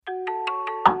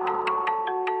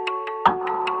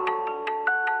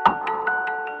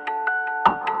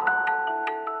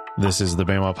This is the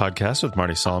Bama Podcast with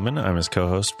Marty Solomon. I'm his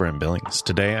co-host, Brent Billings.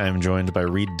 Today, I am joined by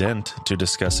Reed Dent to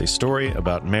discuss a story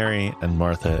about Mary and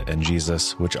Martha and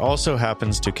Jesus, which also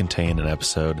happens to contain an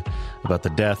episode about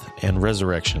the death and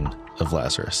resurrection of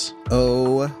Lazarus.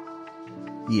 Oh,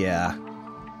 yeah.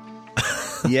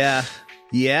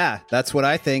 Yeah, that's what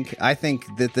I think. I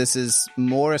think that this is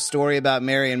more a story about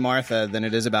Mary and Martha than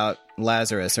it is about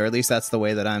Lazarus, or at least that's the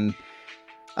way that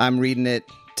I'm reading it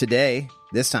today.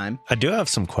 This time. I do have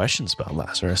some questions about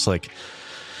Lazarus. Like,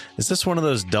 is this one of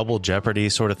those double jeopardy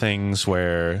sort of things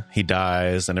where he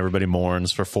dies and everybody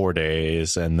mourns for 4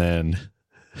 days and then,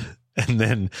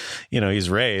 he's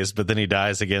raised, but then he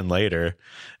dies again later.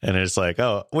 And it's like,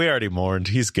 oh, we already mourned.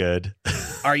 He's good.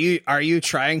 Are you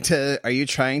trying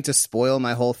to spoil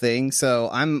my whole thing? So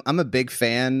I'm a big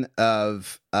fan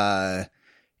of,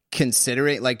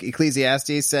 considering, like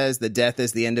Ecclesiastes says, that death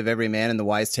is the end of every man and the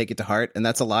wise take it to heart. And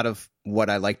that's a lot of what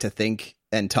I like to think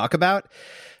and talk about.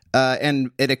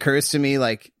 And it occurs to me,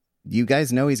 like, you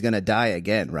guys know he's going to die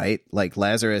again, right? Like,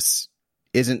 Lazarus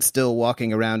isn't still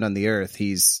walking around on the earth.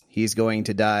 He's going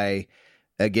to die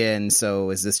again.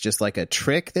 So is this just like a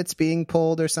trick that's being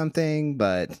pulled or something?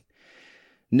 But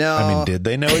no. I mean, did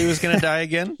they know he was going to die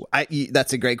again?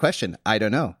 That's a great question. I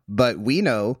don't know. But we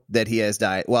know that he has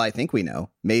died. Well, I think we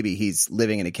know. Maybe he's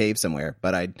living in a cave somewhere,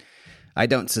 but I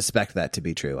don't suspect that to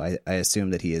be true. I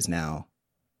assume that he is now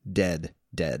dead.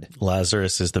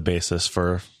 Lazarus is the basis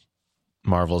for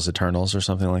Marvel's Eternals or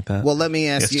something like that. Well, let me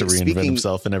ask you. He has to reinvent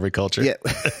himself in every culture.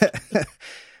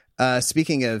 Yeah.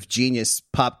 Speaking of genius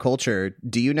pop culture,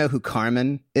 do you know who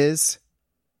Carmen is?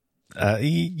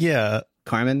 Yeah.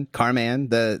 Carman,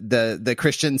 the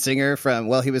Christian singer from,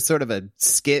 well, he was sort of a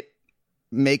skit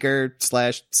maker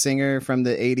 / singer from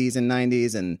the 80s and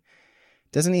 90s. And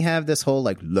doesn't he have this whole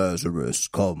like Lazarus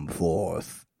come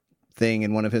forth thing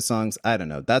in one of his songs? I don't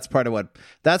know. That's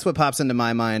what pops into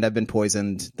my mind. I've been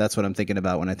poisoned. That's what I'm thinking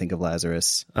about when I think of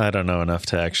Lazarus. I don't know enough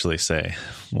to actually say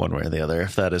one way or the other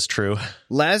if that is true.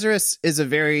 Lazarus is a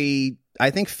very,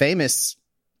 I think, famous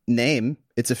name.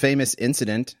 It's a famous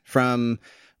incident from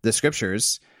the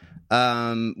scriptures,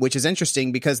 which is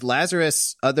interesting because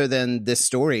Lazarus, other than this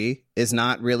story, is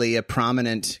not really a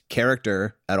prominent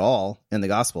character at all in the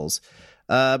Gospels.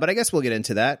 But I guess we'll get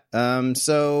into that.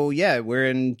 So yeah, we're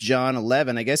in John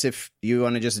 11. I guess if you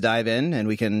want to just dive in and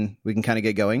we can kind of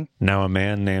get going. Now a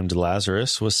man named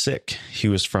Lazarus was sick. He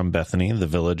was from Bethany, the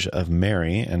village of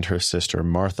Mary and her sister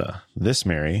Martha. This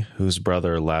Mary, whose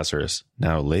brother Lazarus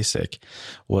now lay sick,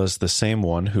 was the same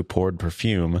one who poured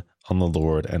perfume on the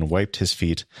Lord and wiped his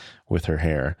feet with her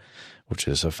hair, which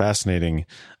is a fascinating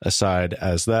aside,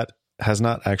 as that has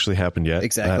not actually happened yet.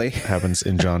 Exactly. That happens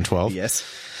in John 12. Yes.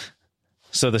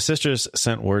 So the sisters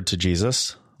sent word to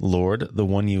Jesus, Lord, the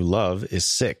one you love is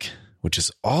sick, which is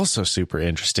also super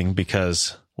interesting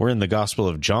because we're in the Gospel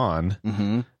of John,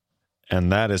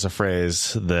 and that is a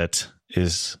phrase that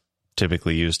is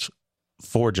typically used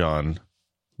for John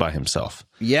by himself.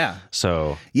 Yeah.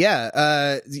 So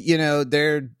yeah,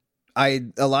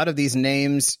 a lot of these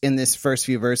names in this first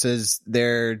few verses,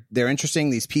 they're interesting.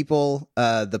 These people,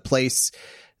 the place,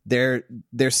 there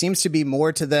seems to be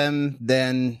more to them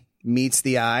than meets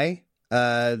the eye.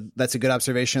 That's a good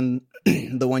observation.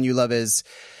 The one you love is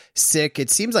sick. It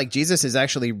seems like Jesus is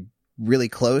actually really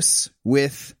close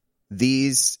with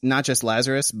these, not just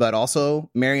Lazarus, but also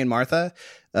Mary and Martha.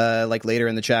 Like later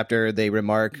in the chapter, they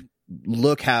remark,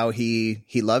 look how he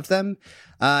loved them.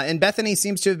 And Bethany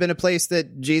seems to have been a place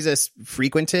that Jesus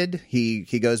frequented.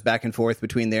 He goes back and forth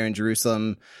between there and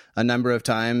Jerusalem a number of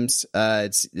times.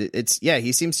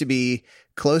 He seems to be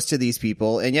close to these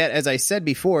people. And yet, as I said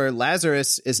before,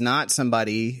 Lazarus is not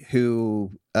somebody who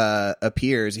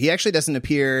appears. He actually doesn't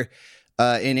appear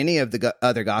in any of the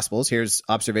other Gospels. Here's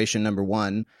observation number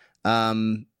 1.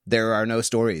 There are no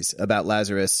stories about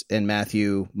Lazarus in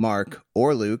Matthew, Mark,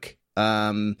 or Luke,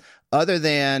 other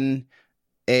than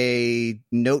a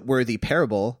noteworthy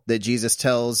parable that Jesus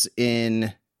tells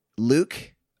in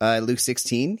Luke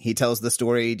 16. He tells the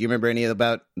story. Do you remember any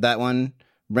about that one,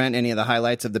 Brent? Any of the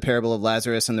highlights of the parable of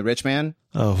Lazarus and the rich man?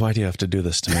 Oh, why do you have to do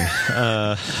this to me?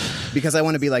 Because I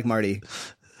want to be like Marty.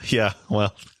 Yeah,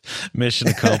 well, mission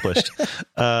accomplished.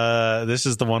 This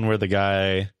is the one where the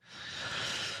guy,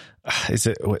 is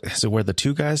it where the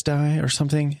two guys die or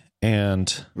something?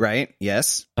 And right,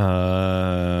 yes.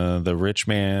 The the rich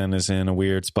man is in a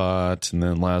weird spot, and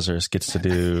then Lazarus gets to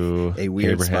do A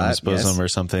weird Abraham's spot, bosom yes. or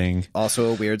something.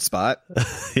 Also a weird spot.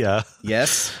 Yeah.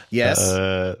 Yes.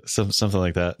 Something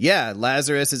like that. Yeah,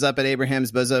 Lazarus is up at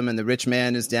Abraham's bosom, and the rich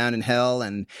man is down in hell,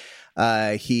 and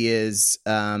he is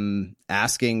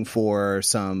asking for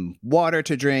some water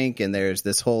to drink, and there's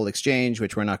this whole exchange,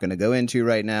 which we're not going to go into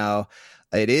right now.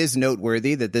 It is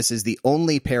noteworthy that this is the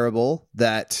only parable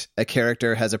that a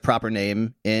character has a proper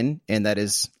name in, and that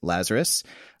is Lazarus.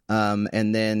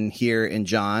 And then here in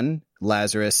John,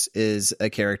 Lazarus is a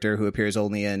character who appears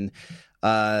only in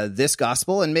this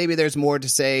gospel, and maybe there's more to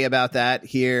say about that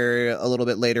here a little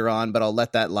bit later on, but I'll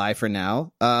let that lie for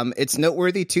now. It's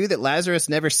noteworthy too that Lazarus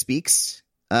never speaks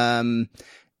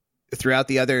throughout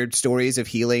the other stories of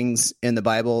healings in the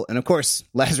Bible, and of course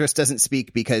Lazarus doesn't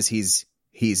speak because he's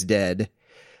dead,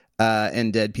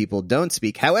 and dead people don't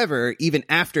speak. However, even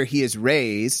after he is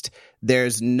raised,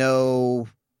 there's nothing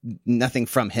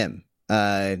from him.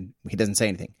 He doesn't say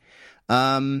anything.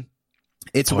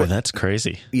 That's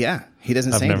crazy. Yeah, he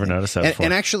doesn't say I've never anything. noticed that before.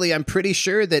 And actually, I'm pretty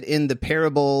sure that in the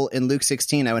parable in Luke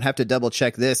 16, I would have to double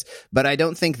check this, but I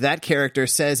don't think that character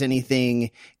says anything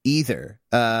either.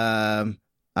 I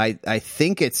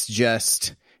think it's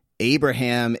just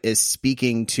Abraham is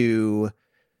speaking to,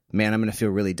 man, I'm going to feel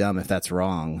really dumb if that's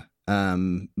wrong.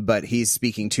 But he's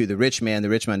speaking to the rich man. The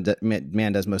rich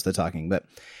man does most of the talking. But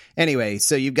anyway,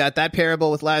 so you've got that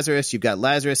parable with Lazarus. You've got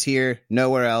Lazarus here,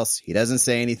 nowhere else. He doesn't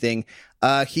say anything.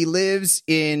 He lives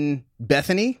in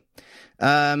Bethany,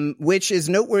 which is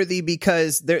noteworthy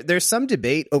because there's some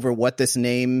debate over what this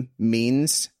name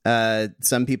means.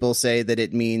 Some people say that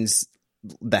it means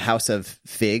the house of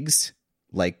figs,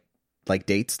 like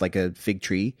dates, like a fig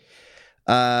tree.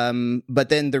 But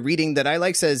then the reading that I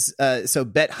like says, so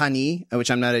Bet Hani,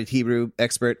 which I'm not a Hebrew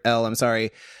expert, I'm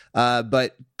sorry.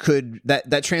 But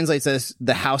that translates as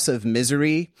the house of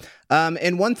misery.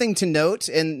 And one thing to note,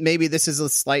 and maybe this is a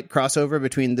slight crossover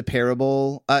between the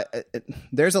parable,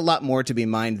 there's a lot more to be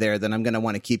mined there than I'm going to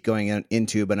want to keep going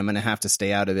into, but I'm going to have to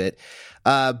stay out of it.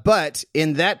 But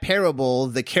in that parable,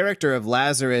 the character of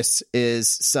Lazarus is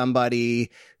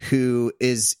somebody who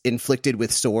is inflicted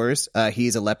with sores.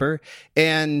 He's a leper.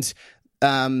 And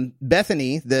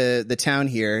Bethany, the town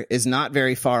here, is not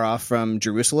very far off from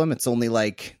Jerusalem. It's only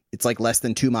it's less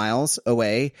than 2 miles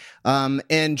away.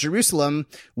 And Jerusalem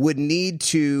would need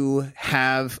to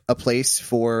have a place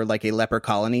for like a leper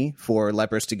colony for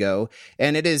lepers to go.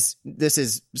 And this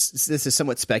is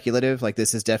somewhat speculative. Like,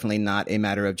 this is definitely not a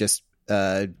matter of just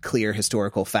clear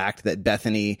historical fact that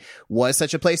Bethany was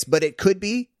such a place, but it could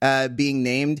be being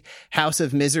named House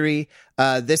of Misery.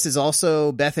 This is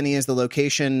also, Bethany is the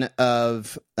location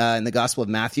of, in the Gospel of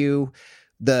Matthew,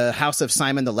 the house of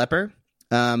Simon the leper,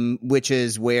 which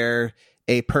is where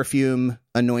a perfume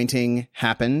anointing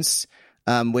happens,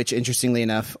 which interestingly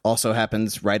enough also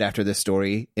happens right after this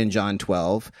story in John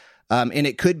 12. And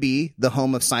it could be the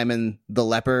home of Simon the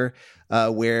leper,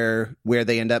 where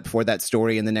they end up for that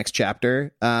story in the next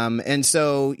chapter. And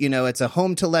so, it's a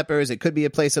home to lepers. It could be a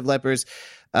place of lepers,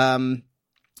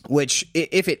 which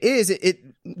if it is,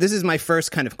 this is my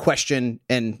first kind of question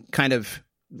and kind of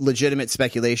legitimate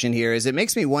speculation here, is it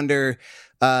makes me wonder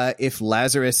if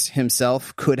Lazarus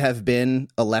himself could have been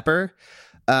a leper.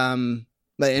 And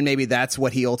maybe that's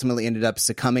what he ultimately ended up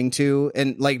succumbing to.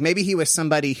 And maybe he was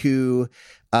somebody who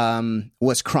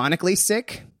was chronically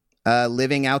sick,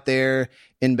 living out there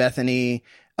in Bethany.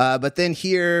 But then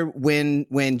here,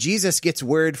 when Jesus gets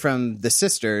word from the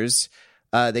sisters,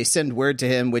 they send word to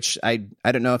him, which I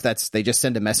don't know if they just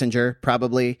send a messenger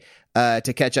probably,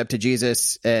 to catch up to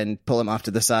Jesus and pull him off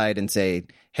to the side and say,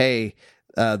 hey,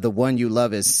 the one you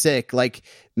love is sick.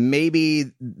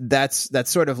 Maybe that's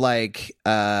sort of like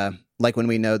when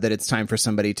we know that it's time for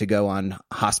somebody to go on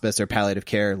hospice or palliative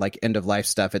care, like end of life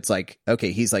stuff. It's like,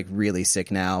 okay, he's really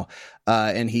sick now.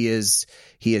 And he is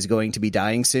going to be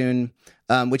dying soon.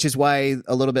 Which is why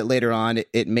a little bit later on,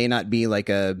 it may not be like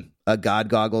a God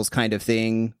goggles kind of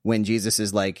thing when Jesus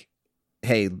is like,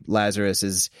 hey, Lazarus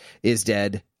is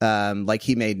dead.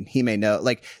 He may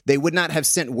know, they would not have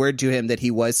sent word to him that he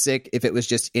was sick if it was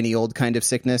just any old kind of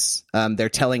sickness. They're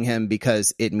telling him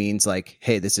because it means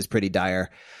hey, this is pretty dire.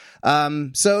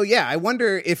 So yeah, I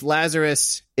wonder if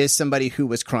Lazarus is somebody who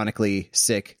was chronically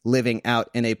sick, living out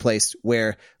in a place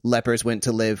where lepers went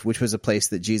to live, which was a place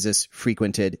that Jesus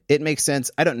frequented. It makes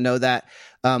sense. I don't know that.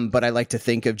 But I like to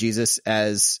think of Jesus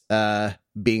as,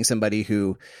 being somebody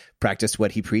who practiced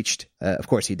what he preached. Of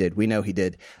course he did. We know he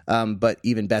did. But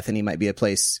even Bethany might be a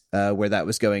place, where that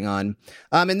was going on.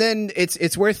 And then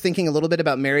it's worth thinking a little bit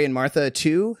about Mary and Martha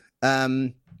too.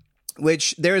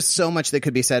 which there is so much that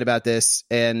could be said about this.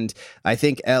 And I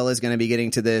think Elle is going to be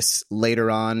getting to this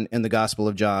later on in the Gospel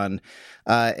of John.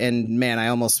 And man, I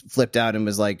almost flipped out and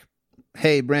was like,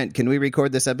 hey, Brent, can we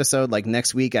record this episode like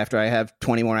next week after I have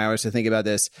 20 more hours to think about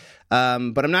this? But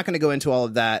I'm not going to go into all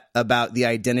of that about the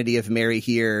identity of Mary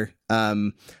here.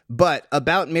 But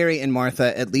about Mary and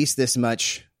Martha, at least this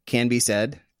much can be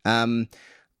said. To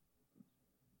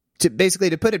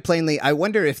put it plainly, I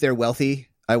wonder if they're wealthy.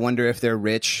 I wonder if they're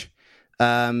rich.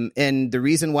 And the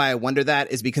reason why I wonder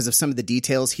that is because of some of the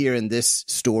details here in this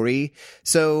story.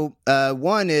 So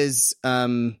one is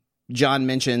John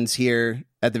mentions here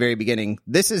at the very beginning,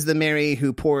 this is the Mary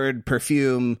who poured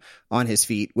perfume on his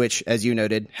feet, which, as you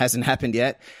noted, hasn't happened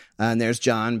yet. And there's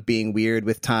John being weird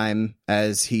with time,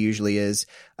 as he usually is.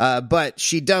 But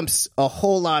she dumps a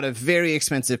whole lot of very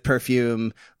expensive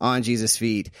perfume on Jesus'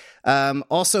 feet.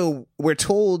 Also, we're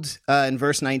told in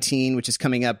verse 19, which is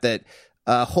coming up, that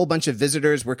a whole bunch of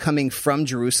visitors were coming from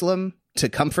Jerusalem to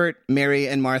comfort Mary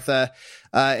and Martha.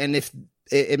 And if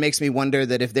it makes me wonder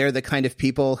that if they're the kind of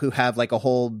people who have like a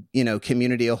whole,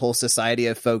 community, a whole society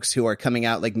of folks who are coming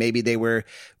out, like maybe they were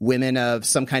women of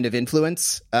some kind of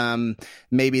influence.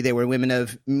 Maybe they were women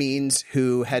of means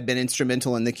who had been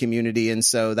instrumental in the community. And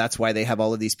so that's why they have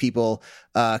all of these people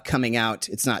coming out.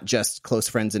 It's not just close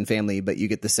friends and family, but you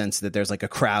get the sense that there's like a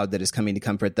crowd that is coming to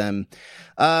comfort them.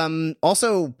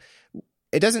 Also,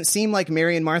 it doesn't seem like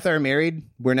Mary and Martha are married.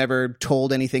 We're never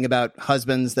told anything about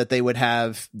husbands that they would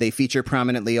have. They feature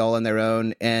prominently all on their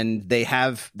own, and they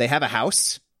have a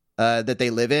house that they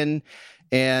live in,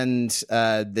 and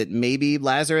that maybe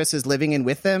Lazarus is living in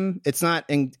with them. It's not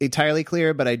entirely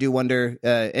clear, but I do wonder.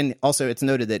 And also, it's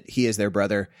noted that he is their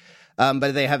brother.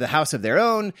 But they have the house of their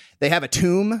own. They have a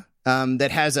tomb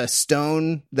that has a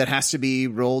stone that has to be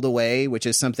rolled away, which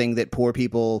is something that poor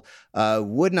people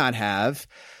would not have.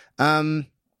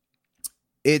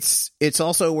 It's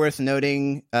also worth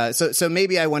noting. So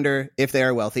maybe I wonder if they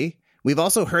are wealthy. We've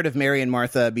also heard of Mary and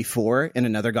Martha before in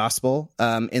another gospel.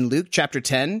 In Luke chapter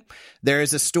 10, there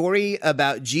is a story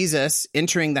about Jesus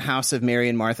entering the house of Mary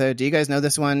and Martha. Do you guys know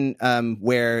this one?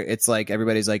 Where it's like,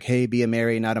 everybody's like, hey, be a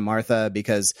Mary, not a Martha,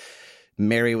 because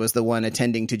Mary was the one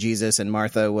attending to Jesus and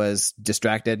Martha was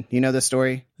distracted. You know the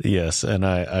story? Yes, and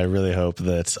I really hope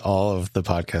that all of the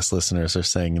podcast listeners are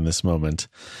saying in this moment,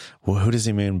 well, who does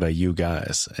he mean by you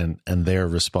guys? And they're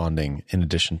responding in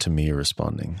addition to me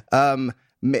responding. Yes,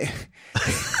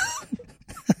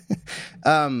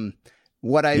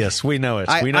 we know it.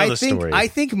 We know the story. I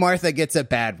think Martha gets a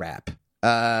bad rap.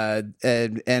 And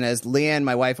as Leanne,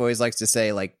 my wife, always likes to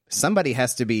say, like, somebody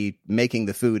has to be making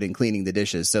the food and cleaning the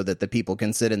dishes so that the people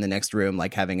can sit in the next room,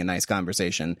 like having a nice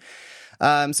conversation.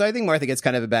 So I think Martha gets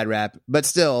kind of a bad rap, but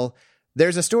still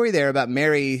there's a story there about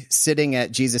Mary sitting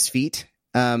at Jesus' feet.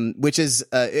 Which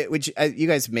you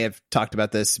guys may have talked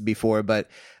about this before, but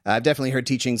I've definitely heard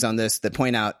teachings on this that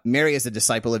point out Mary is a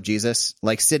disciple of Jesus,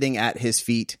 like sitting at his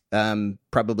feet.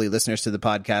 Probably listeners to the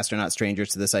podcast are not strangers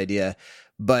to this idea,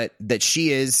 but that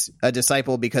she is a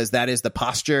disciple because that is the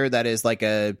posture. That is like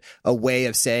a way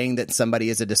of saying that somebody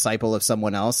is a disciple of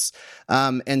someone else.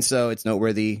 And so it's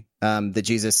noteworthy that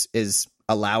Jesus is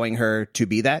allowing her to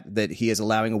be that he is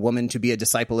allowing a woman to be a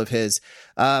disciple of his.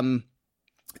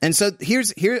 And so here,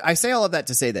 I say all of that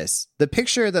to say this. The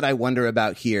picture that I wonder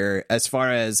about here, as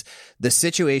far as the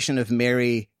situation of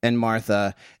Mary and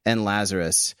Martha and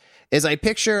Lazarus, is I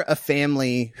picture a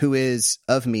family who is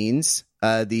of means,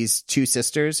 these two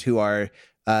sisters who are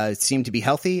seem to be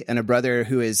healthy, and a brother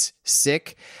who is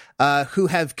sick, who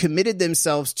have committed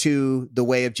themselves to the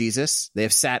way of Jesus. They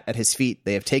have sat at his feet.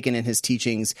 They have taken in his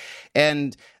teachings.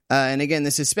 And again,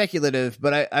 this is speculative,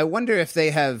 but I wonder if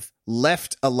they have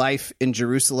left a life in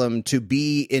Jerusalem to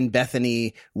be in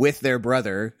Bethany with their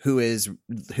brother who is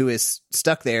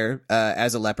stuck there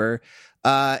as a leper.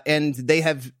 And they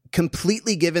have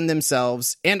completely given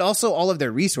themselves and also all of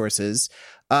their resources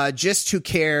just to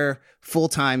care full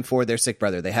time for their sick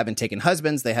brother. They haven't taken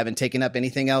husbands. They haven't taken up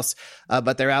anything else,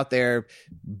 but they're out there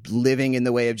living in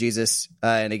the way of Jesus.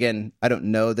 And again, I don't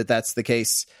know that that's the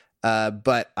case.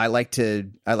 But I like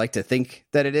to think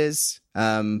that it is,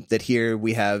 that here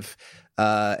we have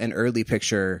an early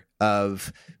picture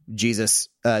of Jesus'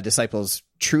 disciples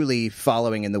truly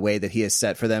following in the way that he has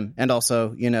set for them. And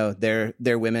also,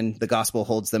 they're women. The gospel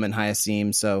holds them in high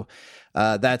esteem. So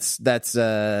that's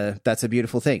a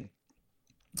beautiful thing.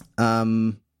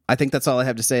 I think that's all I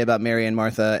have to say about Mary and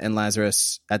Martha and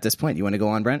Lazarus at this point. You want to go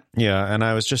on, Brent? Yeah, and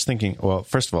I was just thinking, well,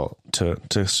 first of all,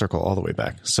 to circle all the way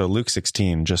back. So Luke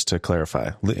 16, just to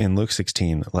clarify, in Luke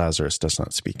 16, Lazarus does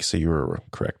not speak. So you were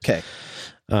correct. Okay.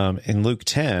 In Luke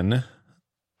 10,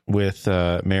 with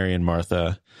Mary and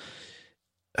Martha,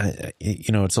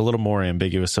 it's a little more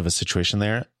ambiguous of a situation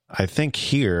there. I think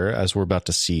here, as we're about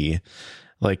to see,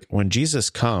 like when Jesus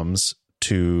comes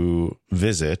to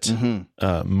visit,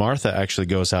 Martha actually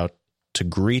goes out to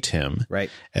greet him, right?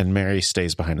 And Mary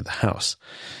stays behind in the house.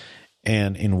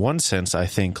 And in one sense, I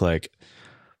think like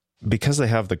because they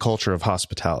have the culture of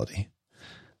hospitality,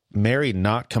 Mary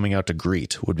not coming out to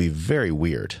greet would be very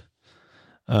weird.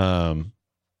 And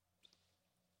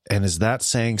is that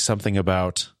saying something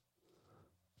about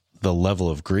the level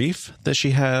of grief that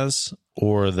she has,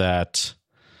 or that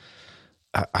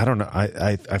I don't know.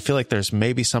 I feel like there's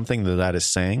maybe something that is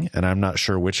saying, and I'm not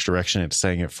sure which direction it's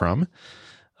saying it from.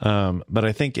 But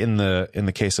I think in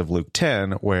the case of Luke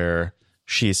 10, where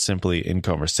she's simply in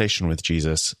conversation with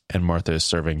Jesus and Martha is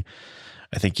serving,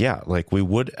 I think, yeah, like we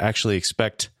would actually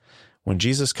expect when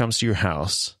Jesus comes to your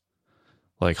house,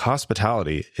 like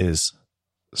hospitality is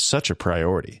such a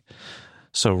priority.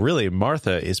 So really,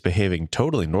 Martha is behaving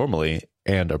totally normally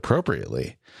and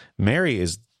appropriately. Mary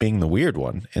is being the weird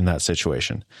one in that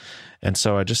situation. And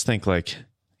so I just think like,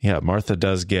 yeah, Martha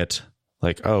does get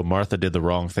like, oh, Martha did the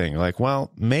wrong thing. Like,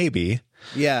 well, maybe.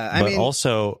 Yeah. But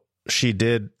also she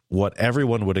did what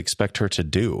everyone would expect her to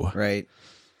do. Right.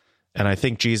 And I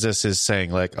think Jesus is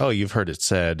saying like, oh, you've heard it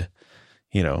said,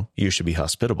 you should be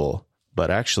hospitable, but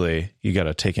actually you got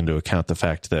to take into account the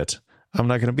fact that I'm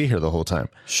not going to be here the whole time.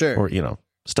 Sure. Or,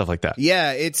 stuff like that.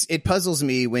 Yeah, it puzzles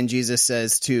me when Jesus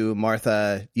says to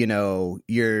Martha,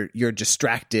 you're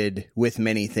distracted with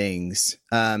many things.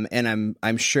 And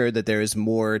I'm sure that there is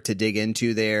more to dig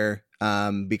into there,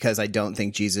 because I don't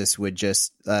think Jesus would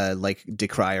just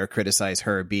decry or criticize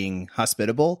her being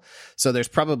hospitable. So there's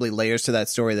probably layers to that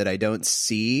story that I don't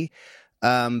see.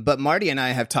 But Marty and I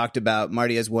have talked about,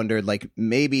 Marty has wondered, like,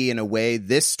 maybe in a way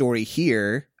this story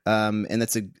here, and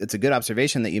it's a good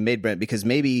observation that you made, Brent, because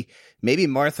maybe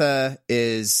Martha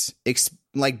is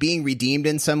being redeemed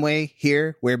in some way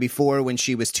here, where before when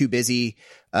she was too busy,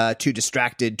 too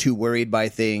distracted, too worried by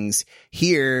things,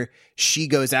 here she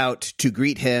goes out to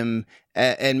greet him,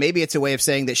 and maybe it's a way of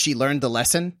saying that she learned the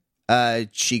lesson.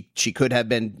 She could have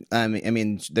been,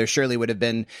 there surely would have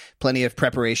been plenty of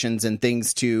preparations and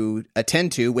things to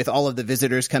attend to with all of the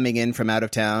visitors coming in from out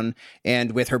of town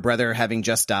and with her brother having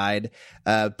just died,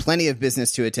 plenty of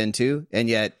business to attend to. And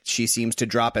yet she seems to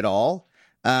drop it all.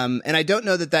 And I don't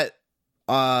know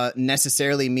that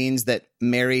necessarily means that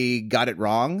Mary got it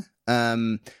wrong.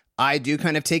 I do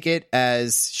kind of take it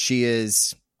as she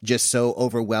is just so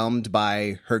overwhelmed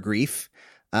by her grief.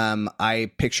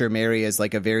 I picture Mary as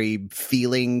like a very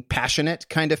feeling, passionate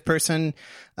kind of person.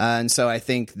 And so I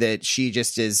think that she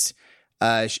just is,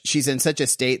 she's in such a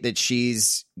state that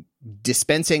she's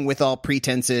dispensing with all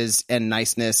pretenses and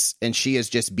niceness. And she is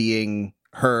just being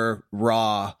her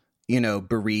raw,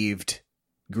 bereaved,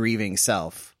 grieving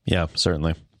self. Yeah,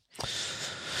 certainly.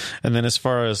 And then as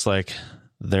far as like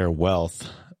their wealth,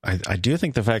 I do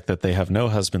think the fact that they have no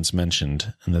husbands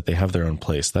mentioned and that they have their own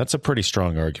place, that's a pretty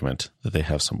strong argument that they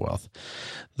have some wealth.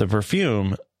 The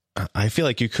perfume, I feel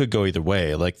like you could go either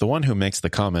way. Like the one who makes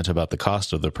the comment about the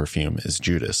cost of the perfume is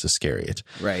Judas Iscariot.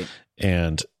 Right.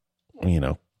 And,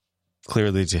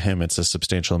 clearly to him, it's a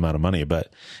substantial amount of money,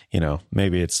 but,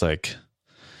 maybe it's like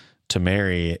to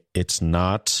Mary, it's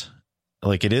not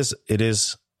like it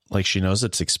is like she knows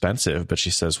it's expensive, but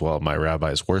she says, well, my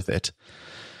rabbi's worth it.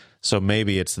 So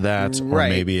maybe it's that, or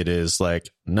maybe it is like,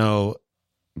 no,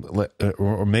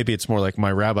 or maybe it's more like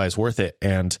my rabbi's worth it.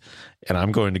 And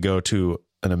I'm going to go to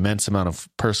an immense amount of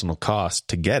personal cost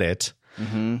to get it.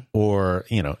 Mm-hmm. Or,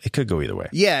 it could go either way.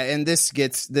 Yeah. And this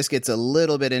gets a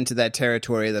little bit into that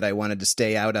territory that I wanted to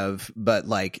stay out of. But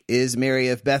like, is Mary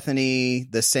of Bethany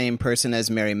the same person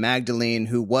as Mary Magdalene,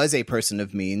 who was a person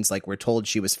of means? Like we're told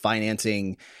she was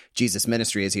financing Jesus'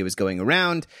 ministry as he was going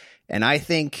around. And I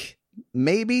think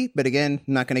maybe, but again,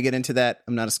 I'm not going to get into that.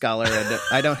 I'm not a scholar.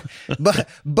 I don't,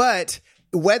 but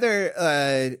whether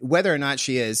or not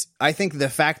she is, I think the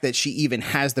fact that she even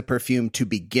has the perfume to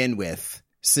begin with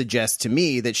suggests to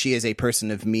me that she is a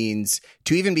person of means.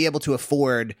 To even be able to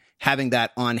afford having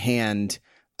that on hand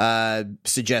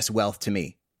suggests wealth to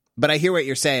me. But I hear what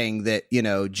you're saying, that,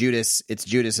 Judas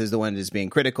is the one who's being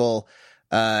critical.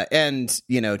 And,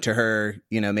 to her,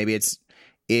 maybe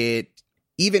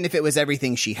even if it was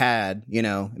everything she had,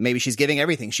 maybe she's giving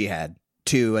everything she had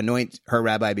to anoint her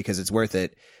rabbi because it's worth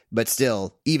it. But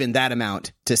still, even that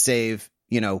amount to save,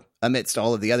 amidst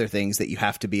all of the other things that you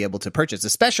have to be able to purchase,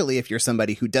 especially if you're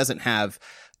somebody who doesn't have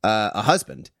a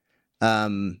husband,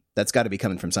 that's got to be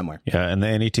coming from somewhere. Yeah. And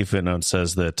the NET footnote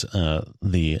says that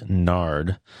the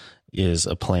nard is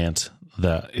a plant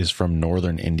that is from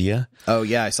northern India. Oh,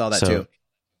 yeah. I saw that too.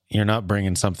 You're not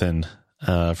bringing something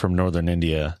from northern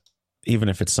India, even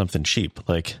if it's something cheap.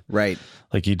 Like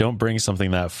you don't bring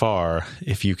something that far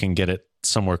if you can get it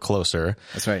somewhere closer.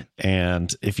 That's right.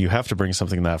 And if you have to bring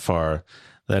something that far,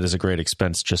 that is a great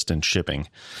expense just in shipping.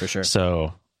 For sure.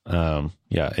 So,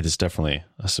 it is definitely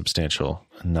a substantial,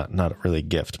 not really a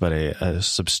gift, but a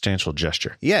substantial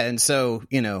gesture. Yeah. And so,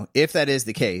 if that is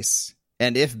the case,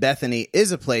 and if Bethany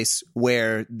is a place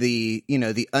where the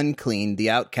unclean, the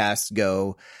outcasts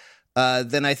go,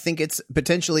 then I think it's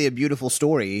potentially a beautiful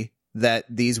story that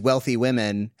these wealthy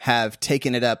women have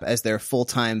taken it up as their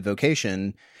full-time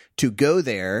vocation to go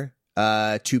there,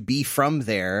 to be from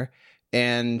there,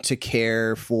 and to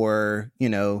care for,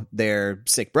 their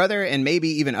sick brother and maybe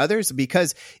even others.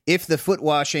 Because if the foot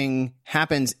washing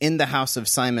happens in the house of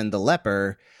Simon the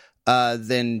leper,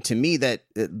 then to me that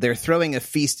they're throwing a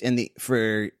feast in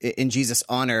Jesus'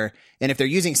 honor. And if they're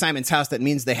using Simon's house, that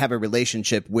means they have a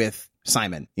relationship with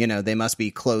Simon. They must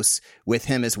be close with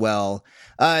him as well.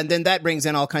 And then that brings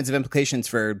in all kinds of implications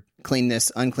for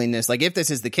cleanness, uncleanness. Like if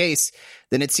this is the case,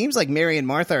 then it seems like Mary and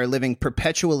Martha are living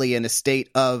perpetually in a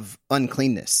state of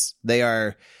uncleanness. They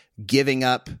are giving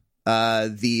up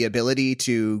the ability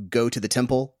to go to the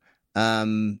temple,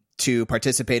 to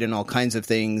participate in all kinds of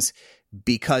things,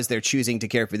 because they're choosing to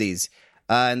care for these.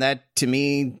 And that, to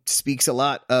me, speaks a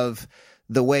lot of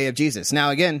the way of Jesus.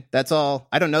 Now, again, that's all.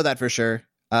 I don't know that for sure.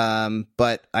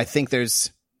 But I think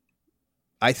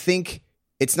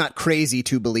it's not crazy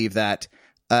to believe that.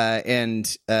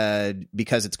 And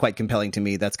because it's quite compelling to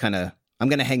me, I'm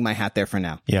going to hang my hat there for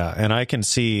now. Yeah. And I can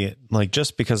see,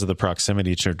 just because of the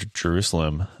proximity to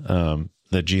Jerusalem,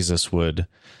 that Jesus would,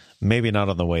 maybe not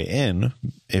on the way in,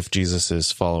 if Jesus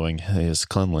is following his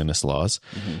cleanliness laws,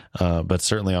 but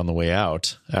certainly on the way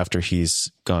out, after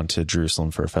he's gone to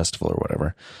Jerusalem for a festival or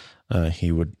whatever,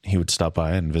 he would stop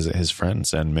by and visit his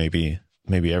friends. And maybe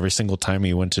every single time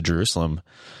he went to Jerusalem,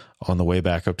 on the way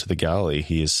back up to the Galilee,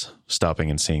 he is stopping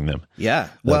and seeing them. Yeah.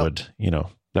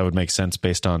 That would make sense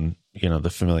based on, the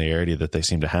familiarity that they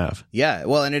seem to have. Yeah.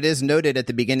 Well, and it is noted at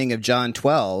the beginning of John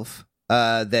 12,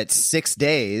 that 6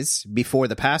 days before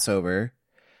the Passover,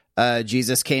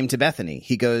 Jesus came to Bethany.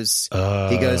 He goes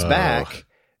back.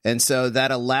 And so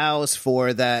that allows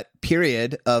for that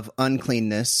period of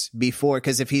uncleanness before,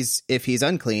 because if he's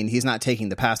unclean, he's not taking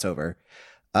the Passover.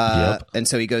 And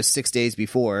so he goes 6 days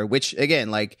before, which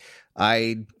again,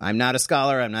 I'm not a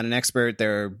scholar. I'm not an expert.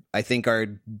 There, I think, are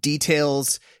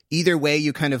details. Either way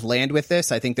you kind of land with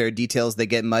this, I think there are details that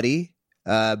get muddy.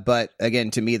 But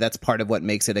again, to me, that's part of what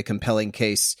makes it a compelling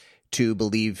case to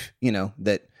believe,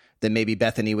 that maybe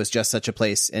Bethany was just such a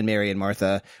place and Mary and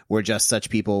Martha were just such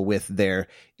people with their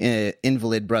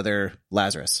invalid brother,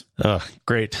 Lazarus. Oh,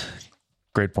 great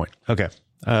point. Okay.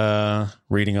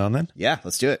 Reading on then? Yeah,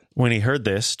 let's do it. When he heard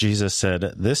this, Jesus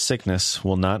said, "This sickness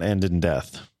will not end in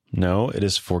death. No, it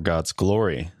is for God's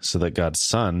glory, so that God's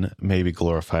Son may be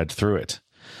glorified through it."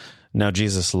 Now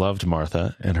Jesus loved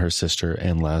Martha and her sister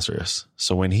and Lazarus.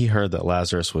 So when he heard that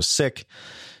Lazarus was sick,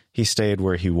 he stayed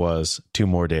where he was 2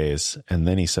 more days, and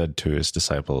then he said to his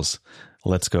disciples,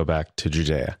 "Let's go back to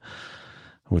Judea,"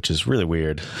 which is really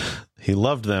weird. He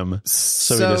loved them,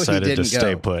 so he decided to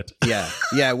stay put.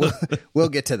 Yeah, we'll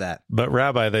get to that. "But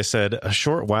Rabbi," they said, "a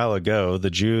short while ago the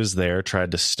Jews there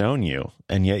tried to stone you,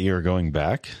 and yet you are going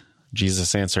back?"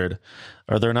 Jesus answered,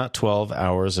 "Are there not 12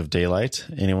 hours of daylight?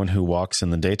 Anyone who walks in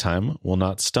the daytime will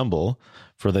not stumble,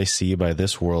 for they see by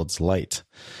this world's light.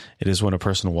 It is when a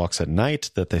person walks at night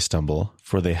that they stumble,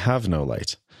 for they have no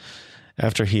light."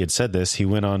 After he had said this, he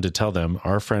went on to tell them,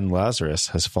 "Our friend Lazarus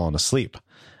has fallen asleep,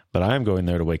 but I am going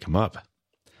there to wake him up."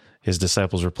 His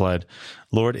disciples replied,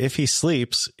 "Lord, if he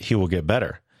sleeps, he will get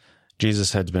better."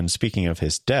 Jesus had been speaking of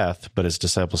his death, but his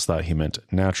disciples thought he meant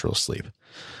natural sleep.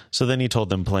 So then he told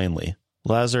them plainly,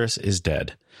 "Lazarus is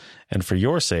dead, and for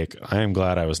your sake I am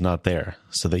glad I was not there,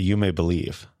 so that you may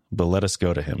believe, but let us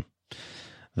go to him."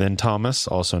 Then Thomas,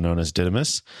 also known as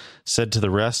Didymus, said to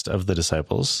the rest of the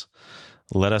disciples,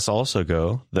 "Let us also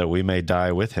go, that we may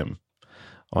die with him."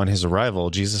 On his arrival,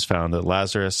 Jesus found that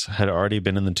Lazarus had already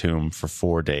been in the tomb for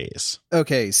 4 days.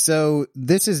 Okay, so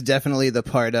this is definitely the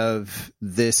part of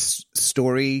this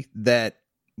story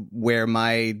where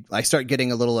I start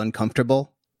getting a little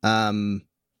uncomfortable.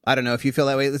 I don't know if you feel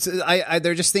that way.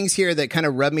 There are just things here that kind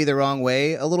of rub me the wrong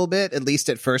way a little bit, at least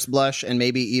at first blush, and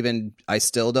maybe even I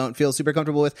still don't feel super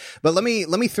comfortable with. But let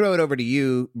me throw it over to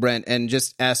you, Brent, and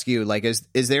just ask you,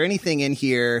 is there anything in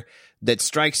here that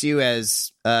strikes you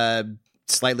as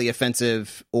slightly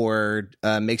offensive or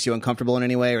makes you uncomfortable in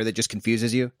any way, or that just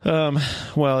confuses you?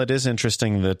 Well, it is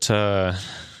interesting that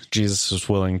Jesus was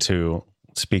willing to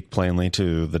speak plainly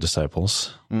to the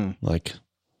disciples.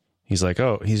 He's like,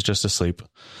 oh, he's just asleep.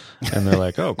 And they're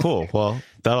like, oh, cool. Well,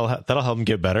 that'll help him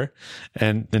get better.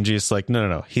 And then Jesus is like,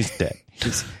 no, he's dead.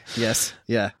 Yes.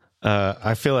 Yeah.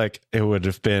 I feel like it would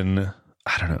have been,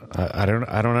 I don't know. I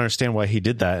don't understand why he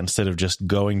did that instead of just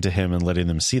going to him and letting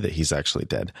them see that he's actually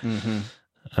dead.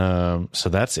 Mm-hmm. So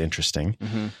that's interesting.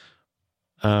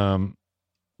 Mm-hmm.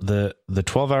 The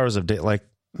 12 hours of day, like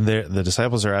the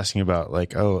disciples are asking about,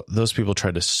 like, oh, those people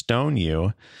tried to stone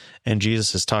you, and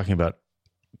Jesus is talking about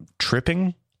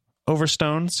tripping over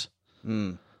stones.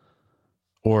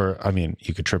 Or, I mean,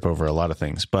 you could trip over a lot of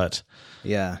things, but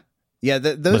those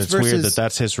but it's verses, weird that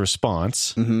that's his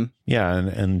response. Mm-hmm. Yeah,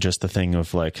 and just the thing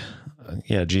of like,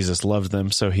 Jesus loved them,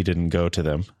 so he didn't go to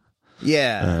them.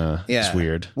 It's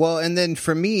weird. Well, and then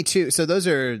for me too. So those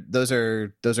are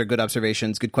good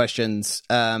observations, good questions.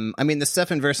 I mean, the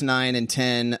stuff in verse 9 and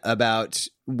 10 about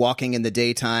walking in the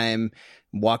daytime,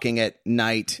 walking at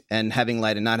night, and having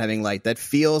light and not having light, that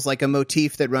feels like a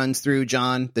motif that runs through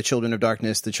John, the children of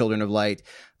darkness, the children of light,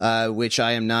 which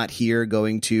I am not here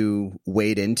going to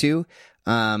wade into.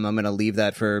 I'm going to leave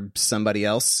that for somebody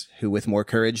else who with more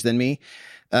courage than me.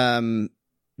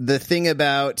 The thing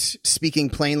about speaking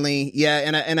plainly,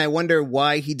 and I wonder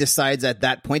why he decides at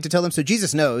that point to tell them. So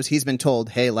Jesus knows, he's been told,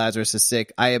 hey, Lazarus is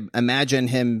sick. I imagine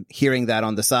him hearing that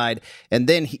on the side. And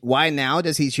then why now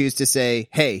does he choose to say,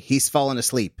 hey, he's fallen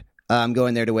asleep. I'm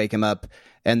going there to wake him up.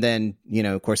 And then,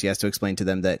 of course, he has to explain to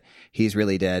them that he's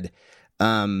really dead.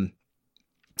 I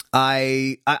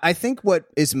think what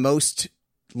is most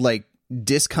like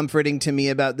discomforting to me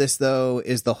about this, though,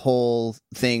 is the whole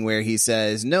thing where he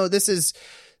says, no, this is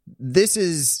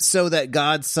so that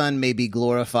God's Son may be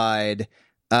glorified.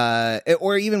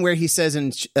 Or even where he says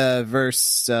in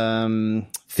verse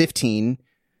 15,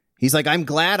 he's like, I'm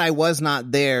glad I was not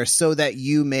there so that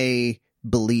you may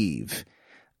believe.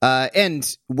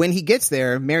 And when he gets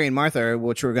there, Mary and Martha,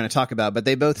 which we're going to talk about, but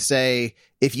they both say,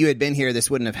 if you had been here,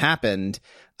 this wouldn't have happened.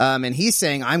 And he's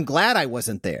saying, I'm glad I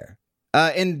wasn't there.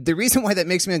 And the reason why that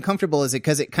makes me uncomfortable is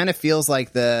because it kind of feels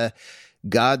like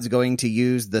God's going to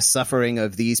use the suffering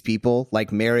of these people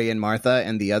like Mary and Martha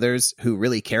and the others who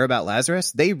really care about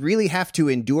Lazarus. They really have to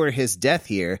endure his death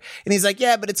here. And he's like,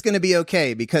 yeah, but it's going to be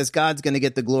okay because God's going to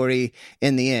get the glory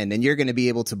in the end and you're going to be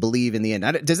able to believe in the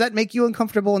end. Does that make you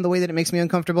uncomfortable in the way that it makes me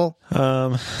uncomfortable?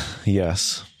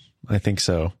 Yes, I think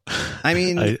so. I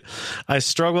mean, I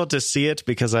struggle to see it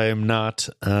because I am not,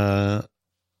 I'm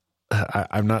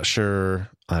not sure.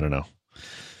 I don't know.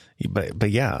 But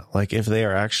yeah, like if they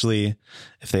actually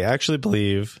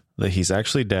believe that he's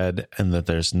actually dead and that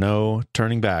there's no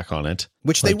turning back on it,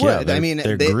 which they would. I mean,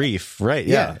 their grief, right?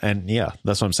 Yeah. And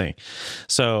that's what I'm saying.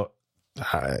 So,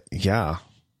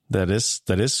 that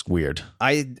is weird.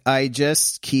 I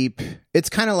just keep, it's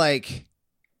kind of like,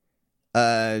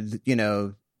 I don't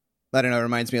know. It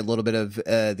reminds me a little bit of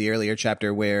the earlier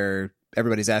chapter where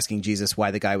everybody's asking Jesus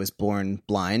why the guy was born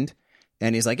blind.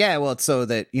 And he's like, yeah, well, it's so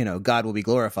that, God will be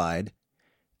glorified.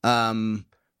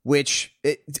 Which,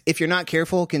 if you're not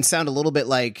careful, can sound a little bit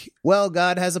like, well,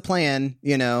 God has a plan,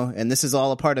 and this is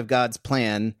all a part of God's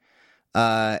plan.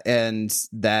 And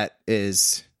that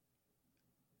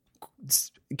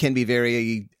can be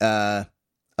very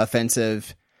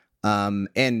offensive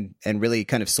and really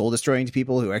kind of soul destroying to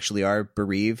people who actually are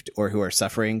bereaved or who are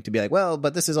suffering, to be like, well,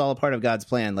 but this is all a part of God's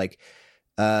plan. Like,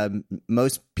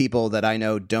 most people that I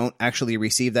know don't actually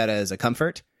receive that as a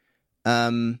comfort.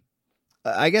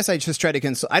 I guess I just try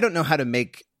to I don't know how to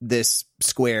make this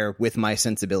square with my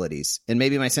sensibilities, and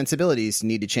maybe my sensibilities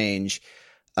need to change.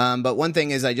 But one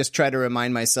thing is I just try to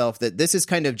remind myself that this is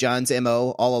kind of John's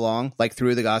MO all along, like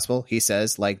through the gospel. He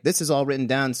says, like, this is all written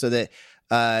down so that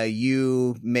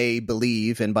you may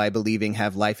believe, and by believing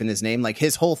have life in his name. Like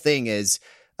his whole thing is,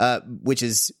 which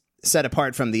is set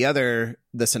apart from the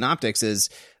synoptics, is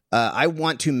I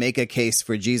want to make a case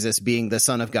for Jesus being the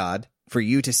Son of God, for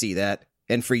you to see that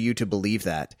and for you to believe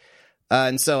that.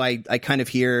 And so I kind of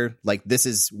hear like this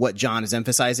is what John is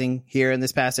emphasizing here in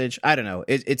this passage. I don't know.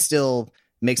 It still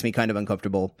makes me kind of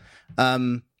uncomfortable.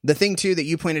 The thing too that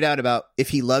you pointed out about if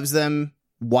he loves them,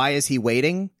 why is he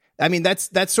waiting? I mean,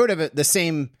 that's sort of the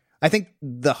same. I think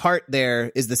the heart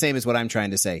there is the same as what I'm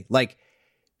trying to say. Like,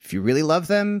 if you really love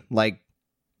them, like,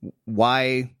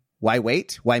 why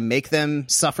wait? Why make them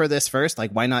suffer this first?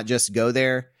 Like, why not just go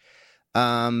there?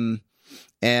 And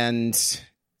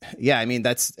yeah, I mean,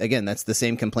 that's the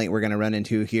same complaint we're going to run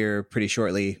into here pretty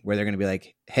shortly, where they're going to be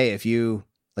like, hey,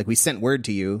 we sent word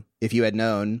to you if you had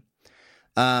known.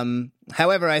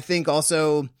 However, I think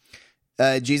also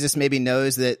Jesus maybe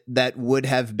knows that would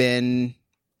have been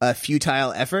a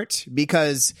futile effort,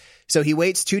 because so he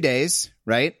waits 2 days,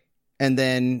 right? and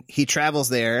then he travels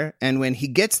there. And when he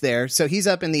gets there, so he's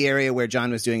up in the area where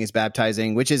John was doing his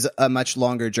baptizing, which is a much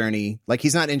longer journey. Like,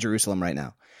 he's not in Jerusalem right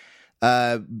now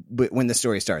when the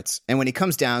story starts. And when he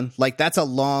comes down, like, that's a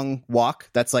long walk.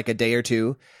 That's like a day or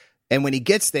two. And when he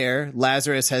gets there,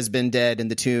 Lazarus has been dead in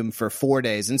the tomb for 4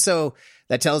 days. And so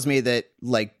that tells me that,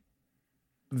 like,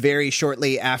 very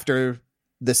shortly after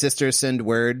the sisters send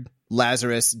word,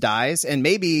 Lazarus dies. And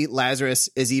maybe Lazarus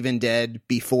is even dead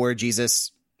before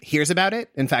Jesus hears about it.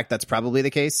 In fact, that's probably the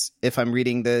case if I'm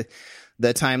reading the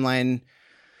timeline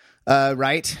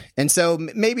right. And so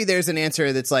maybe there's an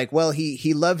answer that's like, well,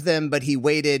 he loved them, but he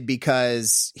waited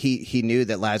because he knew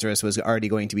that Lazarus was already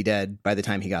going to be dead by the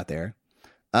time he got there.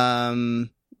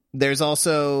 There's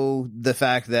also the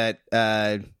fact that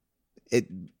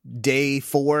day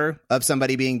 4 of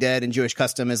somebody being dead in Jewish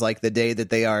custom is like the day that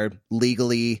they are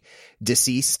legally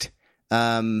deceased.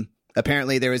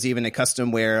 Apparently there was even a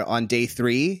custom where on day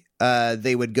 3,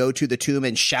 they would go to the tomb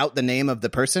and shout the name of the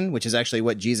person, which is actually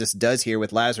what Jesus does here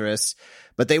with Lazarus.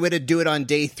 But they would do it on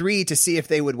day 3 to see if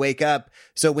they would wake up.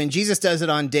 So when Jesus does it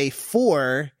on day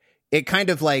 4, it kind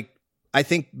of like, I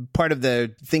think part of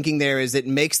the thinking there is it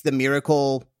makes the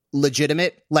miracle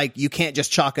legitimate. Like, you can't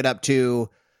just chalk it up to,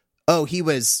 oh, he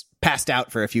was passed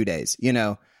out for a few days, you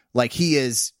know, like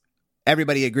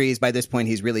everybody agrees by this point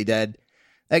he's really dead.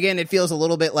 Again, it feels a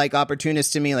little bit like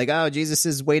opportunist to me, like, oh, Jesus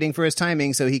is waiting for his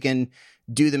timing so he can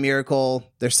do the miracle.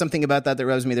 There's something about that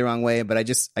rubs me the wrong way, but I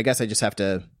guess I just have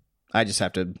to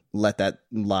let that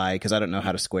lie because I don't know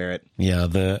how to square it. Yeah,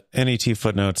 the NET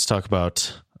footnotes talk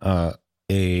about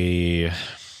a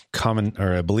common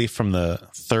or a belief from the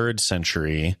 3rd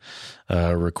century,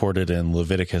 recorded in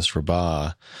Leviticus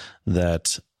Rabbah,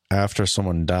 that after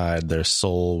someone died, their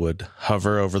soul would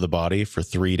hover over the body for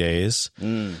 3 days,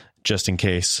 just in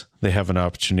case they have an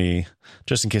opportunity,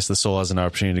 just in case the soul has an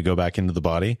opportunity to go back into the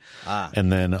body.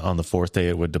 And then on the 4th day,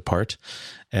 it would depart.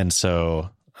 And so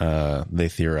they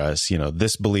theorize,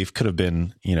 this belief could have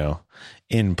been,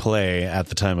 in play at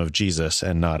the time of Jesus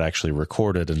and not actually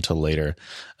recorded until later.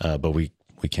 But we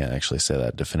can't actually say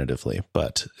that definitively,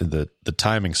 but the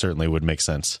timing certainly would make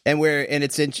sense. And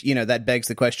it's that begs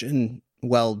the question,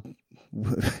 well,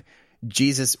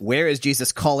 Jesus, where is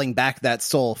Jesus calling back that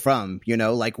soul from?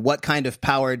 Like, what kind of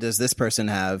power does this person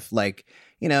have? Like,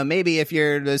 maybe if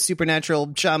you're the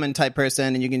supernatural shaman type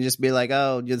person and you can just be like,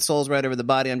 oh, the soul's right over the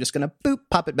body, I'm just going to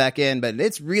pop it back in. But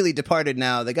it's really departed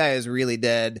now. The guy is really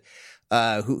dead.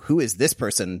 Who is this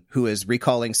person who is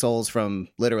recalling souls from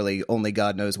literally only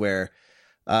God knows where?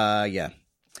 Yeah.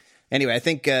 Anyway, I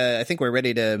think we're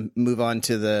ready to move on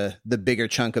to the bigger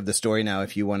chunk of the story now.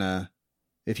 If you want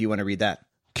to read that.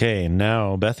 Okay,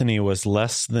 now Bethany was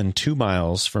less than 2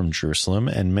 miles from Jerusalem,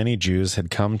 and many Jews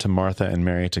had come to Martha and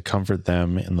Mary to comfort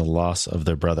them in the loss of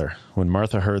their brother. When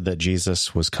Martha heard that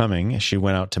Jesus was coming, she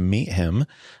went out to meet him,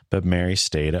 but Mary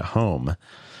stayed at home.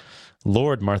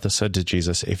 Lord, Martha said to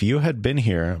Jesus, if you had been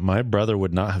here, my brother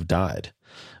would not have died.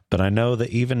 But I know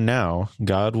that even now,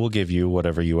 God will give you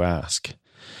whatever you ask.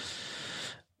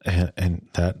 And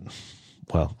that...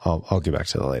 Well, I'll get back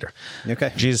to that later.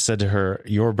 Okay. Jesus said to her,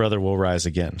 your brother will rise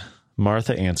again.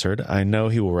 Martha answered, I know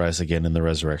he will rise again in the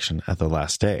resurrection at the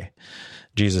last day.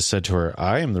 Jesus said to her,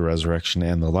 I am the resurrection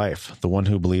and the life. The one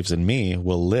who believes in me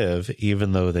will live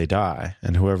even though they die,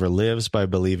 and whoever lives by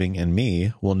believing in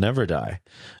me will never die.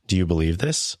 Do you believe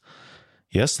this?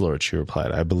 Yes, Lord, she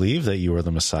replied. I believe that you are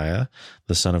the Messiah,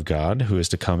 the Son of God, who is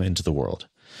to come into the world.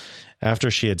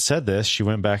 After she had said this, she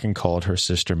went back and called her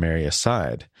sister Mary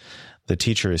aside. The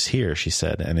teacher is here, she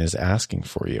said, and is asking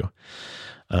for you.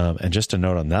 And just a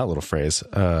note on that little phrase,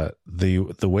 the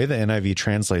way the NIV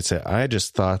translates it, I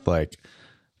just thought like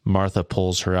Martha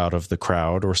pulls her out of the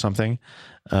crowd or something.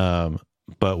 But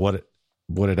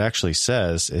what it actually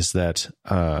says is that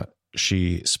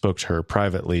she spoke to her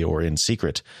privately or in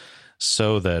secret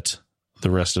so that the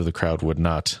rest of the crowd would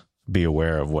not be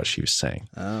aware of what she was saying.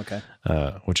 Oh, okay.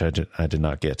 Which I did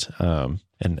not get.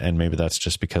 And maybe that's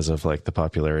just because of like the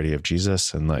popularity of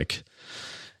Jesus and like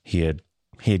he had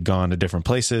gone to different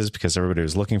places because everybody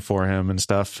was looking for him and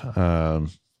stuff.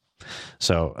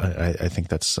 So I think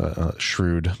that's a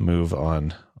shrewd move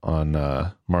on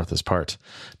Martha's part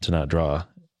to not draw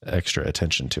extra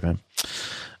attention to him,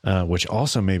 which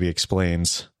also maybe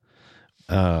explains,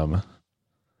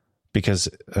 because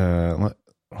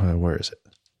where is it?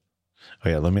 Oh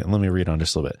yeah, let me read on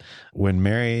just a little bit.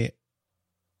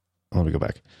 Let me go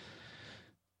back.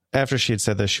 After she had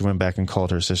said this, she went back and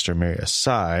called her sister Mary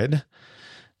aside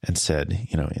and said,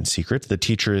 in secret, the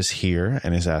teacher is here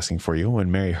and is asking for you.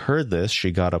 When Mary heard this,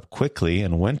 she got up quickly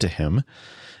and went to him.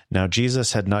 Now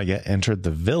Jesus had not yet entered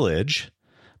the village,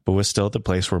 but was still at the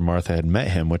place where Martha had met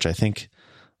him, which I think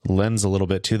lends a little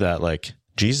bit to that. Like,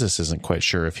 Jesus isn't quite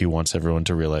sure if he wants everyone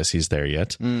to realize he's there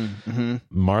yet. Mm-hmm.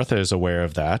 Martha is aware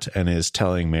of that and is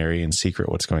telling Mary in secret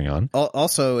what's going on.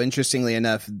 Also, interestingly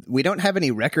enough, we don't have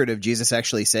any record of Jesus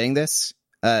actually saying this.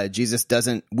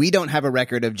 We don't have a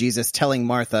record of Jesus telling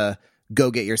Martha,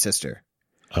 go get your sister.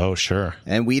 Oh, sure.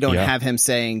 And we don't have him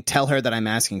saying, tell her that I'm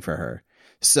asking for her.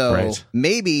 So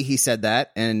maybe he said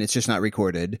that and it's just not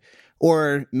recorded.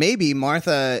 Or maybe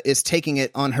Martha is taking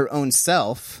it on her own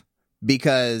self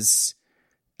because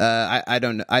I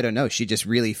don't know. She just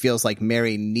really feels like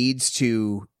Mary needs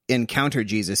to encounter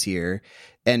Jesus here.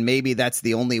 And maybe that's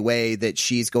the only way that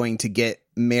she's going to get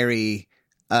Mary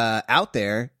out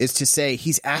there, is to say,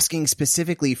 he's asking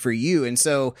specifically for you. And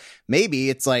so maybe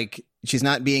it's like she's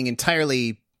not being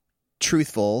entirely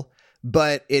truthful,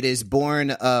 but it is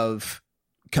born of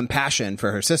compassion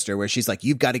for her sister, where she's like,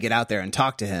 you've got to get out there and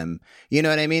talk to him. You know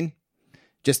what I mean?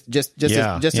 Just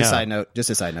a side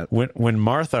note. When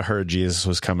Martha heard Jesus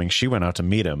was coming, she went out to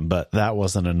meet him, but that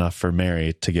wasn't enough for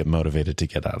Mary to get motivated to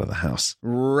get out of the house.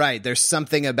 Right. There's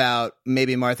something about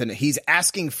maybe Martha, he's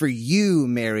asking for you,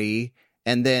 Mary,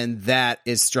 and then that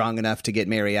is strong enough to get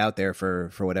Mary out there for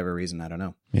whatever reason. I don't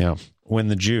know. Yeah. When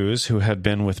the Jews who had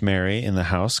been with Mary in the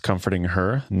house comforting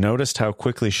her noticed how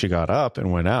quickly she got up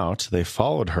and went out, they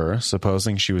followed her,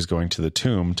 supposing she was going to the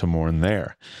tomb to mourn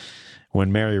there.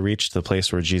 When Mary reached the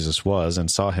place where Jesus was and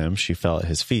saw him, she fell at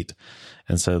his feet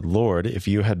and said, Lord, if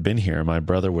you had been here, my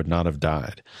brother would not have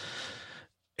died.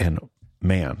 And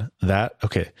man,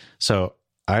 so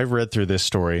I read through this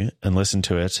story and listened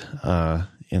to it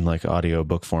in like audio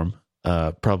book form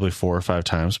probably 4 or 5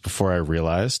 times before I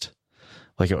realized.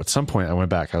 Like at some point I went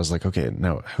back, I was like, okay,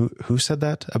 no, who said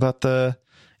that about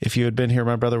if you had been here,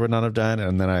 my brother would not have died?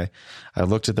 And then I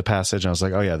looked at the passage and I was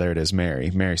like, oh yeah, there it is.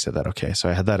 Mary said that. Okay. So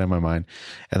I had that in my mind.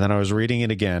 And then I was reading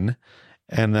it again.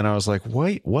 And then I was like,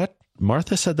 wait, what?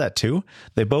 Martha said that too?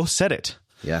 They both said it.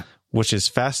 Yeah. Which is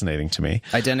fascinating to me.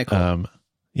 Identical.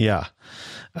 Yeah.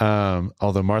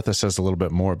 Although Martha says a little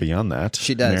bit more beyond that.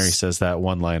 She does. Mary says that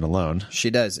one line alone. She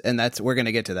does. And we're going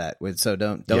to get to that. So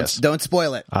don't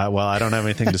spoil it. Well, I don't have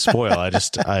anything to spoil. I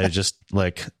just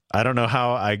like, I don't know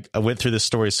how I went through this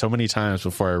story so many times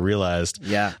before I realized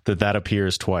that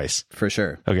appears twice. For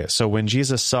sure. Okay. So when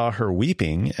Jesus saw her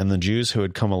weeping and the Jews who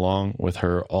had come along with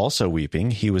her also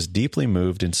weeping, he was deeply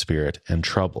moved in spirit and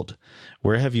troubled.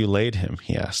 Where have you laid him?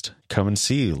 He asked. Come and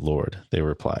see, Lord, they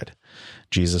replied.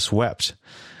 Jesus wept.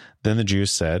 Then the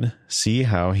Jews said, see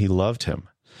how he loved him.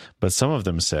 But some of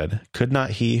them said, could not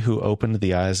he who opened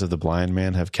the eyes of the blind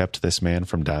man have kept this man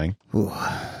from dying? Ooh.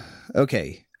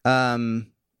 Okay. Just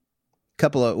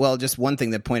one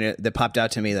thing that popped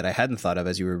out to me that I hadn't thought of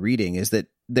as you were reading is that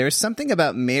there's something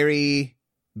about Mary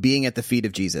being at the feet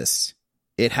of Jesus.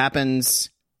 It happens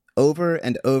over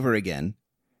and over again.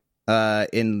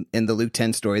 In the Luke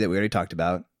 10 story that we already talked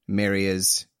about, Mary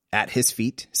is at his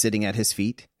feet, sitting at his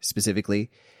feet specifically.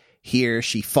 Here,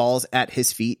 she falls at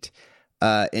his feet.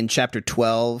 In chapter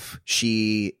 12,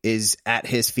 she is at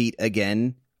his feet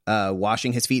again,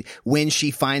 washing his feet. When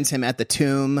she finds him at the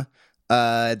tomb,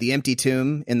 the empty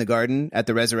tomb in the garden at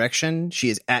the resurrection, she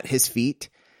is at his feet.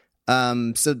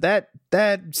 So that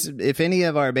if any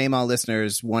of our Baymall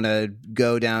listeners want to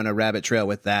go down a rabbit trail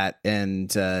with that and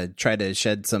try to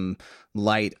shed some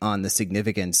light on the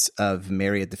significance of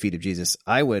Mary at the feet of Jesus,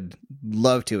 I would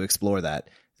love to explore that.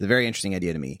 It's a very interesting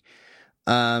idea to me.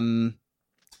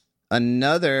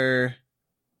 Another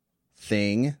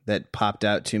thing that popped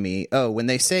out to me, when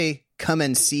they say, come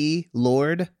and see,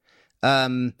 Lord,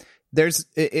 it's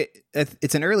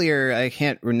an earlier, I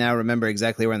can't now remember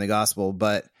exactly where in the gospel,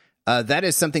 but that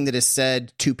is something that is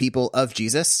said to people of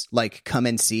Jesus, like, come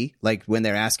and see. Like, when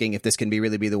they're asking if this can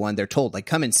really be the one, they're told, like,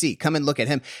 come and see, come and look at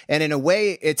him. And in a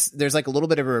way, there's like a little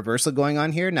bit of a reversal going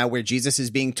on here now, where Jesus is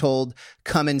being told,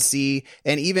 come and see.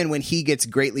 And even when he gets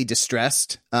greatly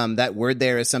distressed, that word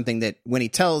there is something that when he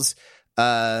tells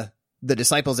the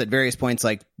disciples at various points,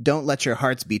 like, don't let your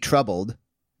hearts be troubled,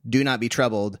 do not be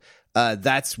troubled.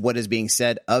 That's what is being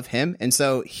said of him. And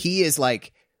so he is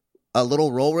like a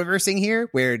little role reversing here,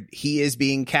 where he is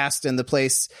being cast in the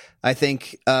place, I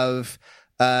think, of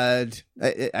I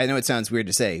know it sounds weird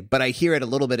to say, but I hear it a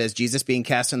little bit as Jesus being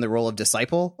cast in the role of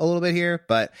disciple a little bit here,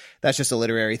 but that's just a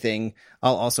literary thing.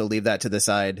 I'll also leave that to the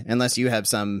side, unless you have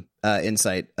some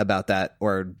insight about that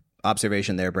or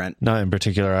observation there, Brent. Not in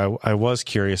particular. I was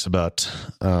curious about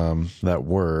that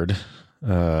word,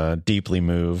 deeply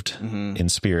moved in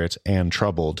spirit and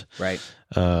troubled. Right.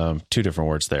 2 different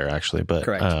words there, actually. But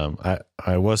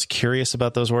I was curious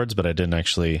about those words, but I didn't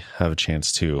actually have a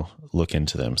chance to look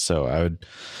into them. So I would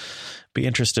be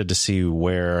interested to see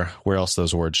where else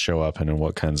those words show up and in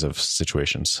what kinds of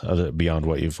situations beyond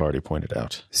what you've already pointed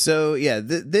out. So yeah,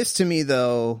 this to me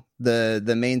though,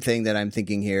 the main thing that I'm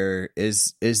thinking here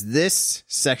is this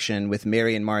section with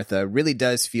Mary and Martha really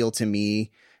does feel to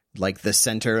me like the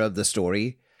center of the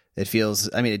story. It feels,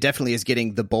 I mean, it definitely is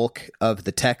getting the bulk of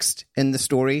the text in the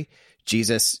story.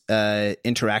 Jesus'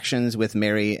 interactions with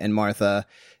Mary and Martha.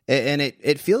 And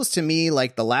it feels to me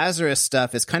like the Lazarus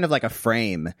stuff is kind of like a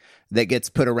frame that gets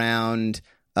put around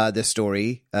this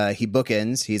story. He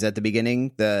bookends. He's at the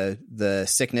beginning, the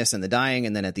sickness and the dying,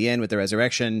 and then at the end with the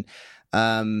resurrection.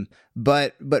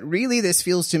 But really, this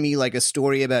feels to me like a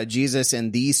story about Jesus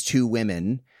and these two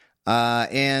women,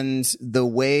 and the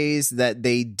ways that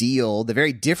they deal, the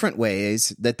very different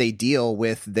ways that they deal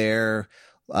with their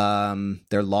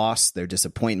loss, their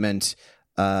disappointment,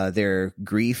 their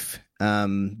grief.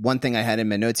 One thing I had in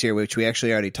my notes here, which we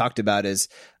actually already talked about, is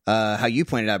how you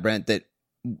pointed out, Brent, that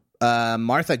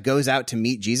Martha goes out to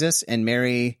meet Jesus and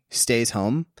Mary stays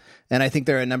home. And I think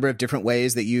there are a number of different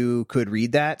ways that you could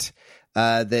read that.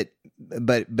 But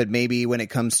maybe when it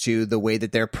comes to the way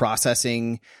that they're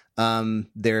processing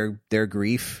their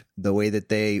grief, the way that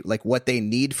they like what they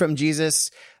need from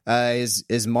Jesus,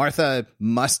 is Martha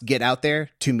must get out there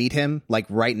to meet him like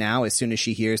right now as soon as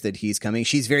she hears that he's coming.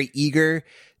 She's very eager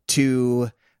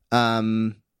to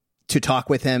talk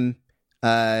with him,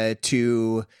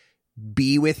 to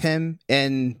be with him,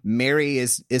 and Mary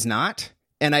is not.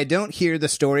 And I don't hear the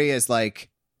story as like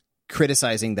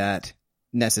criticizing that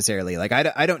necessarily. Like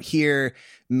I don't hear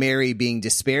Mary being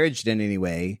disparaged in any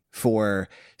way for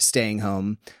staying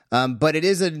home. But it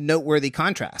is a noteworthy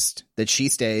contrast that she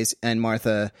stays and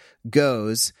Martha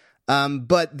goes.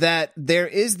 But that there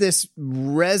is this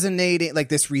resonating, like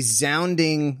this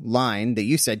resounding line that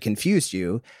you said confused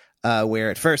you, where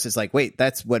at first it's like, wait,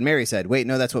 that's what Mary said. Wait,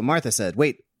 no, that's what Martha said.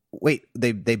 Wait,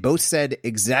 they both said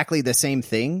exactly the same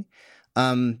thing.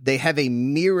 They have a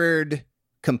mirrored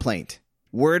complaint,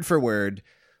 word for word.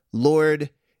 Lord,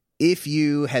 if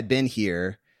you had been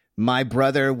here, my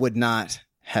brother would not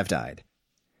have died.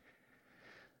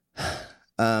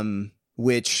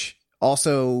 Which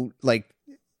also like,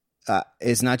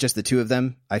 is not just the two of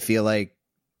them. I feel like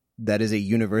that is a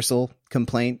universal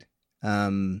complaint.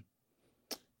 And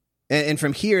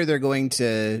from here, they're going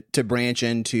to branch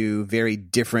into very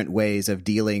different ways of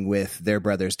dealing with their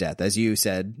brother's death, as you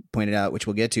said, pointed out, which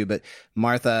we'll get to. But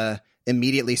Martha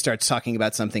immediately starts talking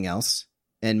about something else,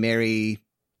 and Mary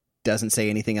doesn't say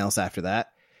anything else after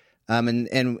that.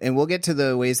 And we'll get to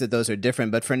the ways that those are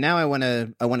different. But for now, I want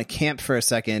to camp for a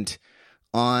second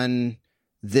on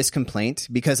this complaint,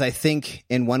 because I think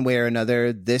in one way or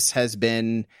another, this has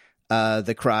been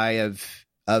the cry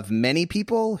of many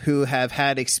people who have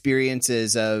had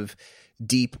experiences of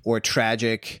deep or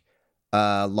tragic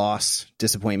loss,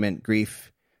 disappointment,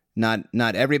 grief. Not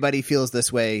everybody feels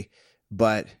this way,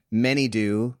 but many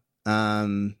do.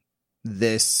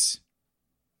 This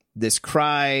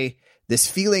cry, this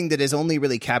feeling that is only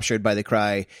really captured by the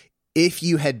cry, if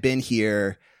you had been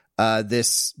here,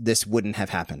 this wouldn't have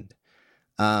happened.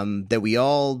 That we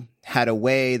all had a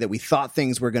way that we thought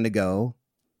things were going to go.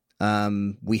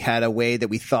 We had a way that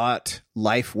we thought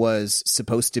life was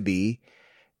supposed to be,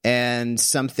 and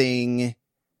something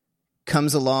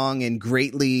comes along and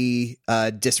greatly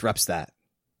disrupts that,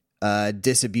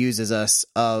 disabuses us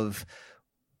of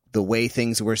the way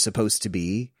things were supposed to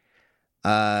be.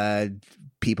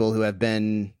 People who have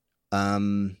been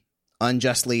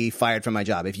unjustly fired from my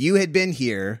job. If you had been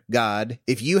here, God,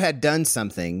 if you had done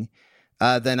something,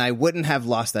 then I wouldn't have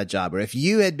lost that job. Or if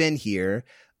you had been here,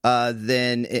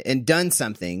 then and done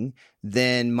something,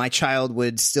 then my child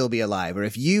would still be alive. Or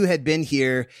if you had been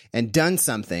here and done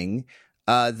something,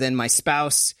 then my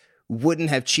spouse wouldn't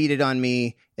have cheated on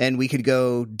me, and we could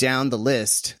go down the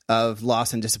list of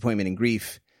loss and disappointment and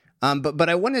grief. But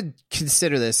I want to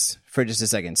consider this for just a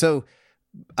second. So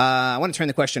I want to turn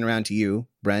the question around to you,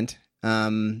 Brent,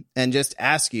 and just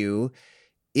ask you,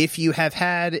 if you have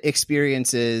had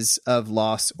experiences of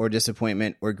loss or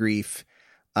disappointment or grief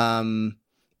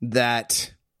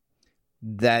that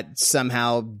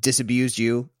somehow disabused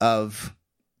you of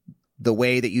the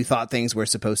way that you thought things were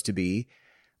supposed to be,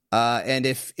 and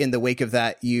if in the wake of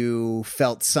that you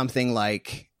felt something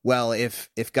like, well,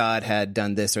 if God had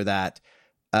done this or that,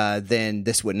 then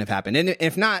this wouldn't have happened. And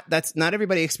if not, that's not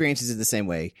everybody experiences it the same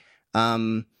way.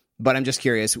 But I'm just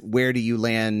curious, where do you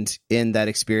land in that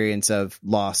experience of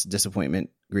loss, disappointment,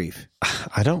 grief?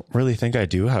 I don't really think I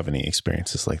do have any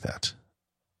experiences like that.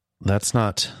 That's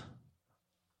not,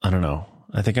 I don't know.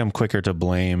 I think I'm quicker to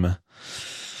blame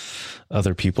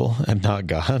other people and not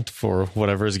God for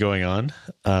whatever is going on.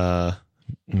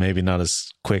 maybe not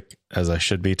as quick as I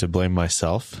should be to blame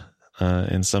myself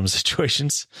in some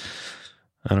situations.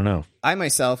 I don't know. I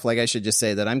myself, I should just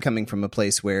say that I'm coming from a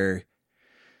place where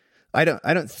I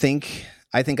think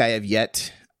I have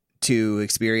yet to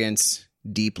experience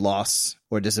deep loss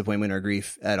or disappointment or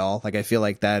grief at all. I feel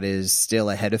like that is still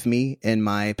ahead of me in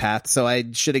my path. So I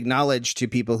should acknowledge to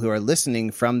people who are listening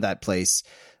from that place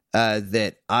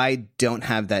that I don't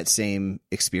have that same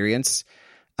experience.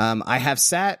 I have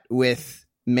sat with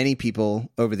many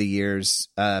people over the years,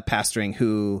 pastoring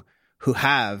who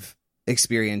have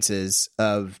experiences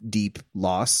of deep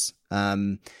loss,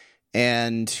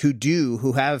 and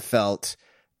who have felt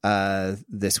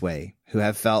this way, who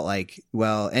have felt like,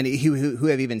 well, and who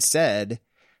have even said,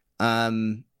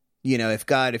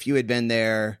 if you had been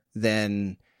there,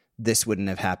 then this wouldn't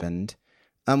have happened,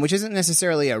 which isn't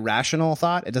necessarily a rational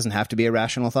thought. It doesn't have to be a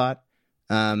rational thought.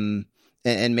 And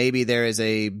maybe there is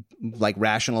a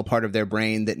rational part of their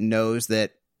brain that knows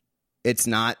that it's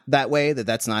not that way,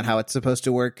 that's not how it's supposed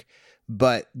to work.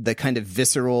 But the kind of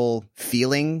visceral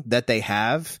feeling that they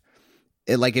have,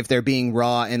 if they're being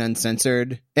raw and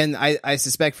uncensored, and I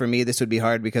suspect for me, this would be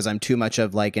hard because I'm too much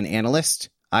of an analyst.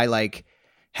 I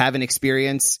have an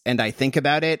experience and I think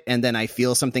about it and then I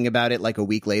feel something about it a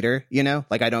week later,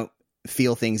 I don't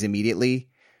feel things immediately.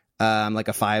 I'm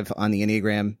a 5 on the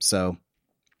Enneagram. So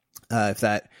if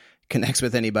that connects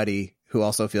with anybody who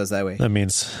also feels that way. That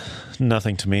means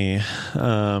nothing to me.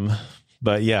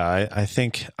 But yeah, I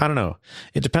think, I don't know.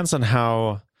 It depends on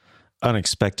how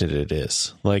unexpected it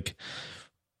is.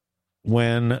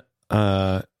 When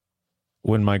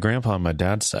my grandpa on my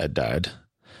dad's side died,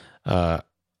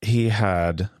 he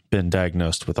had been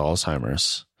diagnosed with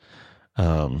Alzheimer's.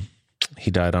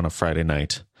 He died on a Friday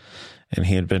night, and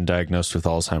he had been diagnosed with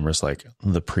Alzheimer's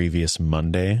the previous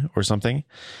Monday or something.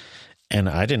 And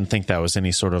I didn't think that was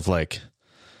any sort of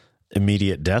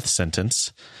immediate death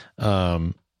sentence.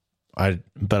 But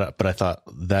I thought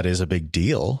that is a big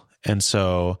deal. And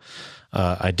so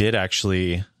I did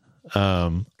actually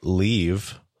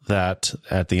leave that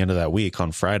at the end of that week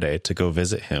on Friday to go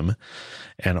visit him.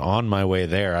 And on my way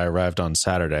there, I arrived on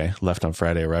Saturday, left on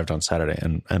Friday, arrived on Saturday.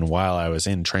 And while I was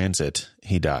in transit,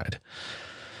 he died.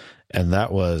 And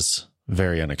that was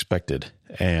very unexpected.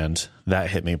 And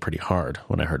that hit me pretty hard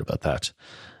when I heard about that.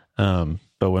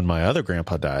 But when my other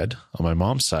grandpa died on my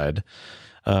mom's side,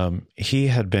 he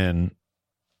had been,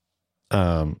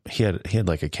 he had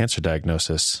a cancer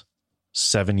diagnosis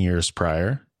 7 years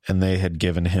prior, and they had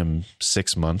given him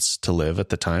 6 months to live at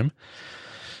the time.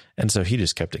 And so he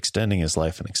just kept extending his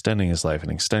life and extending his life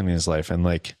and extending his life. And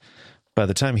by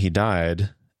the time he died,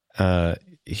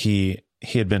 he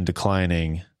had been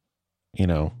declining,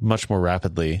 much more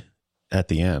rapidly at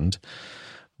the end,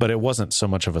 but it wasn't so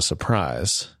much of a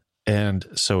surprise. And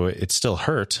so it still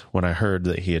hurt when I heard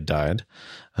that he had died,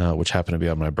 which happened to be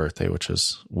on my birthday, which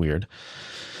was weird.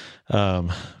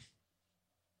 But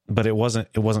it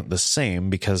wasn't the same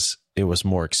because it was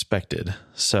more expected.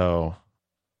 So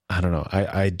I don't know.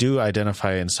 I do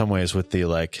identify in some ways with the,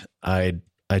 I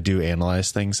do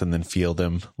analyze things and then feel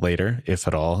them later, if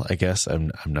at all, I guess.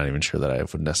 I'm not even sure that I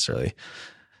would necessarily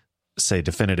say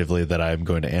definitively that I'm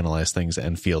going to analyze things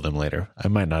and feel them later. I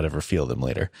might not ever feel them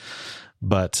later.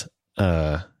 But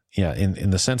in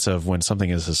the sense of when something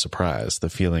is a surprise, the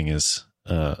feeling is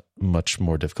much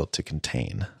more difficult to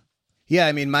contain. Yeah,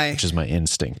 I mean, which is my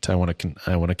instinct. I want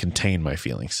to contain my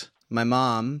feelings. My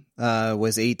mom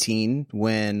was 18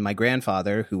 when my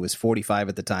grandfather, who was 45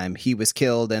 at the time, he was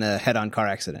killed in a head-on car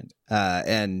accident.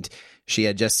 And she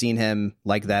had just seen him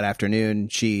that afternoon.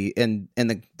 She, in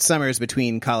the summers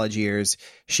between college years,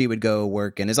 she would go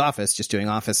work in his office, just doing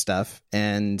office stuff.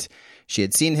 And she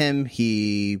had seen him.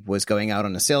 He was going out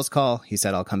on a sales call. He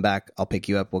said, "I'll come back. I'll pick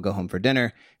you up. We'll go home for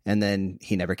dinner." And then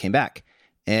he never came back.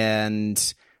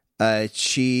 And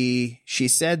she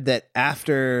said that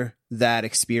after that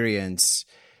experience,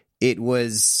 it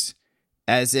was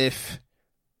as if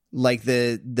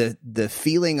the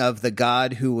feeling of the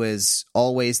God who was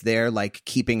always there,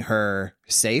 keeping her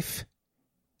safe,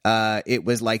 it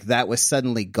was that was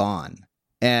suddenly gone.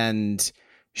 And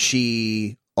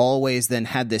she always then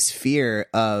had this fear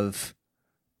of,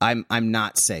 I'm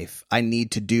not safe. I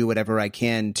need to do whatever I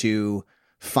can to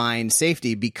find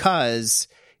safety because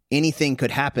anything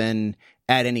could happen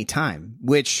at any time,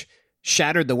 which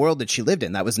shattered the world that she lived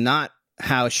in. That was not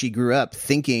how she grew up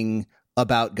thinking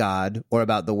about God or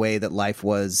about the way that life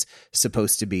was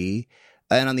supposed to be.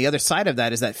 And on the other side of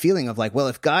that is that feeling of well,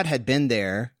 if God had been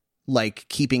there,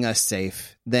 keeping us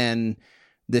safe, then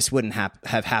this wouldn't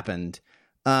have happened.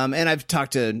 And I've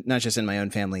talked to, not just in my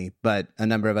own family, but a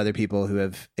number of other people who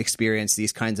have experienced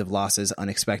these kinds of losses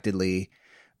unexpectedly,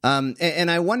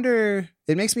 And I wonder,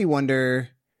 it makes me wonder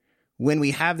when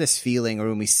we have this feeling or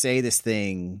when we say this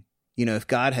thing, if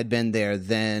God had been there,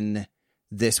 then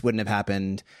this wouldn't have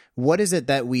happened. What is it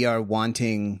that we are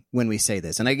wanting when we say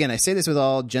this? And again, I say this with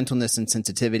all gentleness and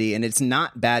sensitivity, and it's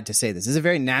not bad to say this. It's a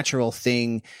very natural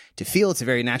thing to feel. It's a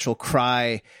very natural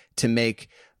cry to make.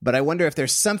 But I wonder if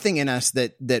there's something in us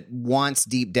that wants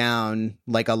deep down,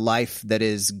 like a life that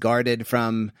is guarded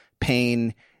from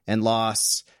pain and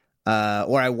loss.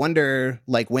 Or I wonder,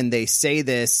 like when they say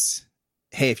this,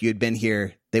 hey, if you had been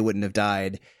here, they wouldn't have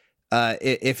died.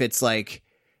 If it's like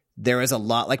there is a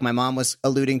lot, like my mom was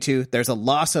alluding to, there's a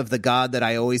loss of the God that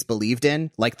I always believed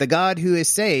in. Like the God who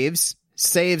saves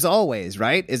always,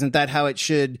 right? Isn't that how it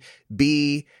should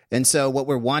be? And so what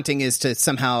we're wanting is to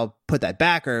somehow put that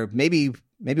back, or maybe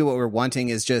what we're wanting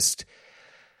is just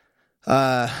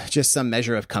some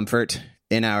measure of comfort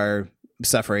in our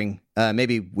suffering.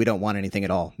 Maybe we don't want anything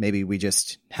at all. Maybe we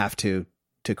just have to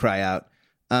cry out.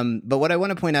 But what I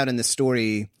want to point out in this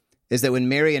story is that when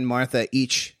Mary and Martha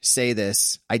each say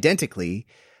this identically,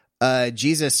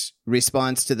 Jesus'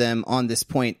 response to them on this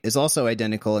point is also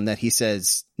identical in that he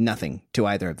says nothing to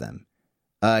either of them.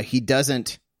 He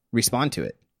doesn't respond to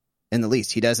it in the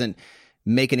least. He doesn't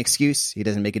make an excuse. He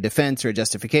doesn't make a defense or a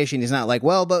justification. He's not like,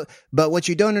 well, but what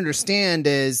you don't understand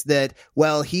is that,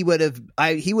 well, he would have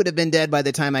been dead by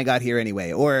the time I got here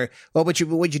anyway. Or, well, what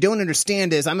you don't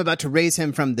understand is I'm about to raise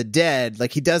him from the dead.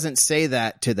 Like he doesn't say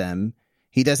that to them.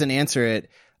 He doesn't answer it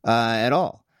at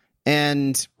all.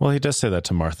 And well, he does say that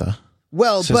to Martha.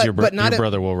 Well, says but not your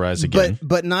brother will rise again,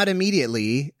 but not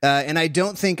immediately. And I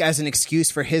don't think as an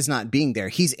excuse for his not being there.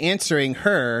 He's answering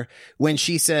her when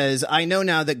she says, "I know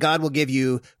now that God will give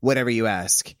you whatever you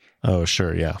ask." Oh,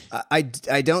 sure, yeah. I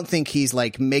don't think he's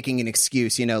like making an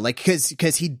excuse, like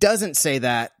because he doesn't say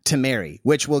that to Mary,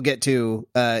 which we'll get to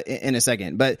in a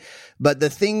second. But the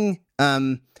thing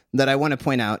that I want to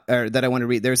point out, or that I want to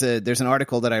read, there's an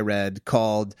article that I read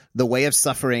called "The Way of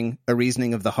Suffering: A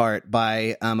Reasoning of the Heart"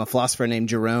 by a philosopher named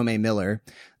Jerome A. Miller,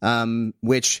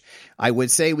 which I would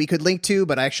say we could link to,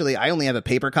 but actually I only have a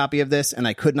paper copy of this and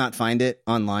I could not find it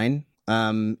online.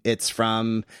 It's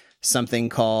from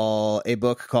a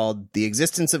book called "The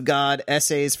Existence of God: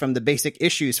 Essays from the Basic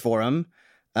Issues Forum"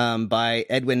 by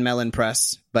Edwin Mellon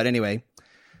Press. But anyway,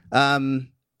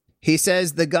 he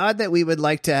says the God that we would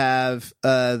like to have,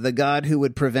 the God who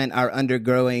would prevent our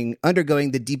undergoing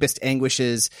the deepest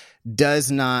anguishes,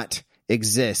 does not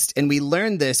exist. And we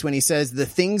learn this when he says the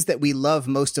things that we love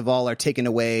most of all are taken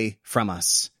away from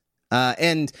us.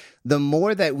 And the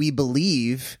more that we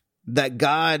believe that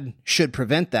God should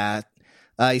prevent that,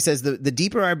 he says the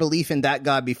deeper our belief in that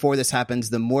God before this happens,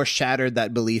 the more shattered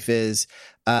that belief is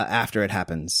after it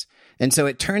happens. And so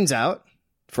it turns out,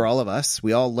 for all of us,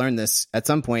 we all learn this at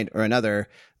some point or another,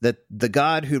 that the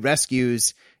God who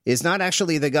rescues is not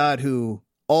actually the God who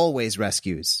always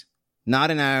rescues,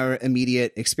 not in our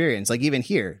immediate experience. Like even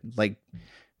here, like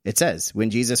it says, when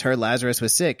Jesus heard Lazarus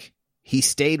was sick, he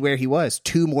stayed where he was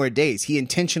 2 more days. He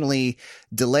intentionally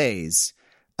delays.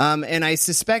 And I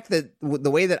suspect that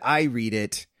the way that I read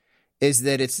it is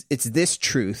that it's this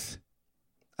truth,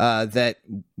 that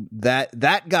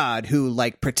God who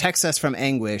like protects us from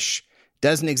anguish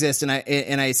doesn't exist.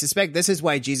 And I suspect this is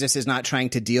why Jesus is not trying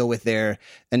to deal with their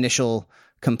initial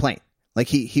complaint. Like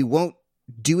he won't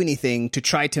do anything to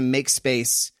try to make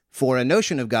space for a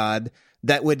notion of God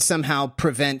that would somehow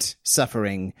prevent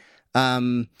suffering,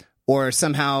 or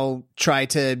somehow try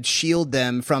to shield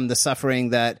them from the suffering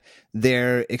that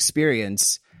they're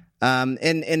experience. And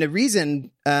the reason,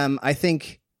 I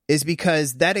think, is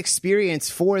because that experience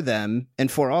for them and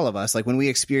for all of us, like when we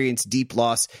experience deep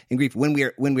loss and grief, when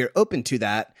we're open to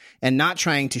that and not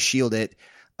trying to shield it,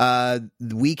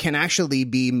 we can actually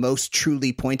be most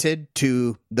truly pointed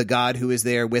to the God who is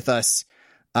there with us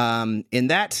in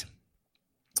that.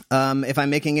 If I'm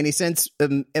making any sense,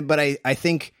 but I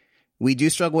think we do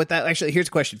struggle with that. Actually, here's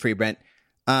a question for you, Brent.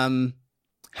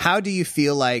 How do you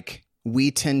feel like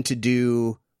we tend to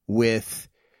do with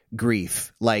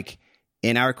grief? Like,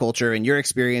 in our culture and your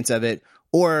experience of it,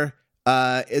 or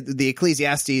the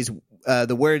Ecclesiastes,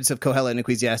 the words of Kohelet in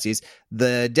Ecclesiastes,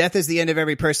 the death is the end of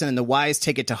every person and the wise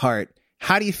take it to heart.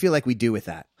 How do you feel like we do with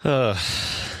that?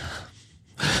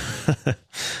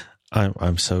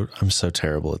 I'm so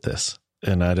terrible at this.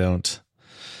 And I don't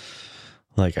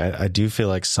like, I do feel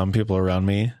like some people around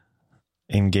me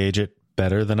engage it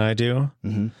better than I do.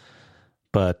 Mm-hmm.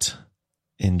 But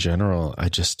in general, I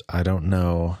don't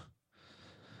know.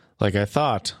 Like I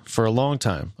thought for a long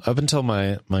time, up until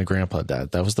my grandpa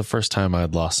died, that was the first time I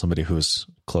had lost somebody who was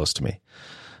close to me.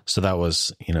 So that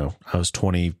was, I was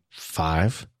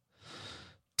 25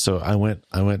 So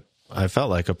I felt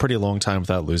like a pretty long time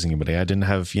without losing anybody. I didn't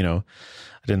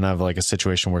have like a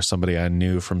situation where somebody I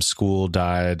knew from school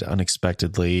died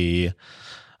unexpectedly.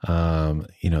 There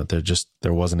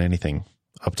wasn't anything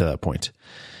up to that point.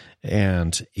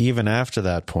 And even after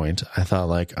that point, I thought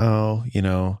like, oh,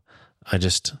 I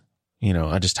just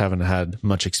haven't had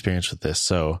much experience with this.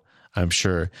 So I'm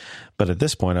sure. But at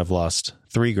this point, I've lost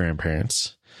 3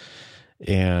 grandparents,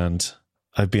 and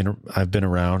I've been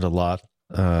around a lot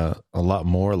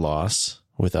more loss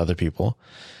with other people.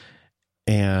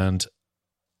 And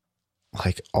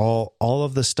like all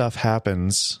of the stuff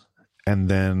happens, and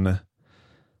then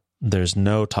there's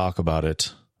no talk about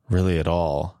it really at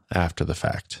all after the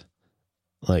fact.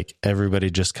 Like everybody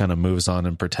just kind of moves on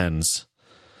and pretends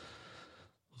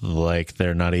like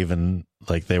they're not even,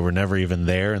 like they were never even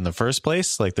there in the first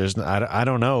place. Like I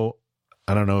don't know.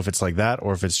 I don't know if it's like that,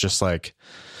 or if it's just like,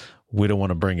 we don't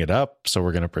want to bring it up, so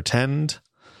we're going to pretend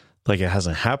like it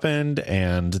hasn't happened,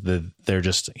 and they're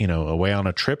just, away on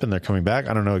a trip and they're coming back.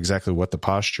 I don't know exactly what the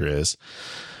posture is,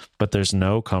 but there's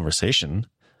no conversation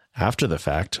after the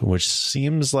fact, which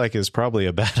seems like is probably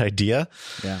a bad idea.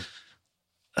 Yeah.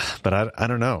 But I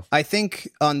don't know. I think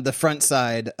on the front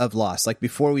side of loss, like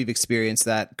before we've experienced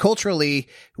that, culturally,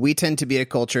 we tend to be a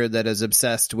culture that is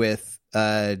obsessed with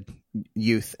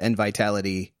youth and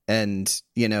vitality and,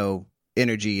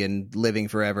 energy and living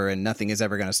forever, and nothing is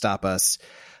ever going to stop us.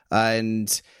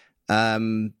 We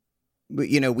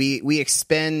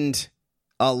expend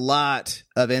a lot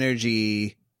of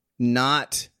energy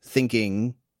not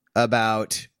thinking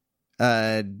about,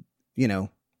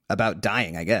 about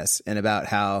dying, I guess, and about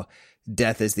how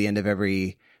death is the end of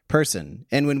every person.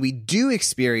 And when we do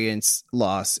experience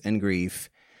loss and grief,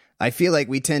 I feel like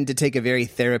we tend to take a very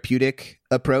therapeutic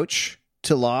approach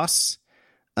to loss.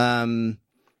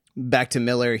 Back to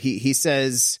Miller, he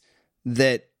says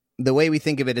that the way we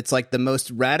think of it, it's like the most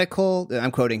radical,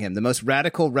 I'm quoting him, the most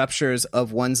radical ruptures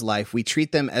of one's life, we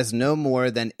treat them as no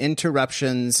more than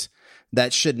interruptions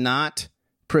that should not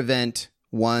prevent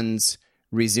one's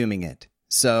resuming it.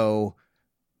 So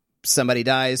somebody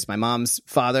dies, my mom's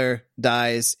father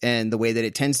dies, and the way that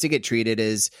it tends to get treated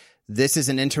is this is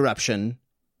an interruption,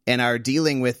 and our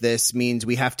dealing with this means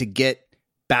we have to get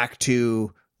back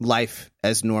to life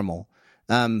as normal.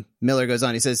 Miller goes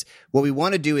on, he says, what we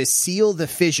want to do is seal the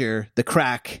fissure, the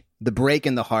crack, the break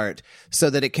in the heart, so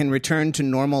that it can return to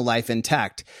normal life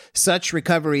intact. Such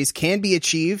recoveries can be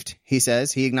achieved, he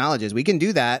says, he acknowledges we can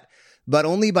do that, but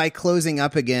only by closing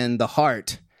up again the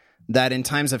heart that in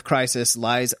times of crisis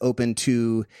lies open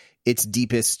to its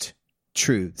deepest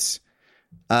truths.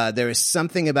 There is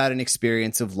something about an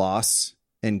experience of loss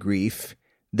and grief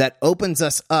that opens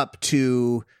us up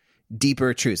to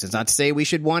deeper truths. It's not to say we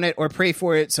should want it or pray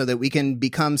for it so that we can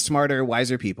become smarter,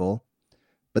 wiser people,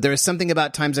 but there is something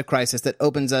about times of crisis that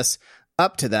opens us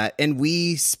up to that, and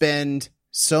we spend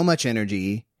so much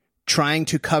energy trying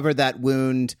to cover that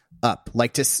wound up,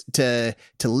 like to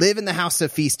live in the house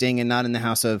of feasting and not in the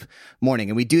house of mourning.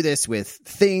 And we do this with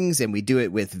things, and we do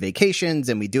it with vacations,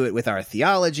 and we do it with our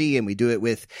theology, and we do it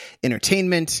with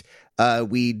entertainment.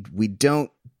 We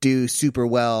don't do super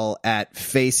well at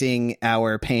facing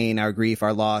our pain, our grief,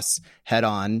 our loss head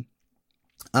on.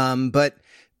 That's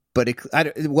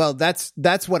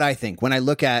what I think when I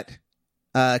look at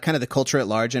kind of the culture at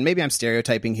large, and maybe I'm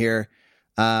stereotyping here.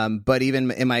 But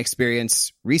even in my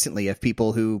experience recently of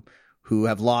people who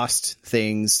have lost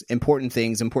things, important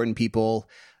people,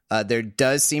 there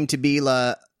does seem to be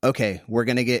okay,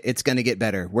 it's going to get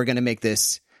better. We're going to make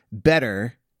this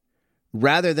better,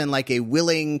 rather than like a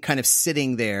willing kind of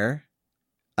sitting there,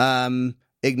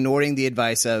 ignoring the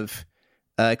advice of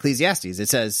Ecclesiastes. It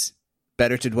says,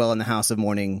 better to dwell in the house of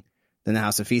mourning than the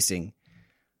house of feasting.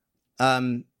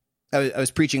 I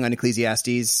was preaching on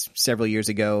Ecclesiastes several years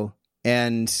ago,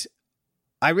 and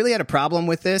I really had a problem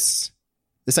with this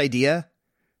idea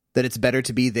that it's better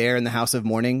to be there in the house of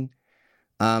mourning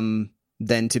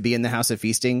than to be in the house of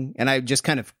feasting. And I just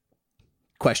kind of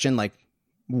questioned, like,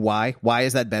 why? Why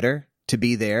is that better to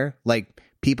be there? Like,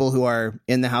 people who are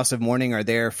in the house of mourning are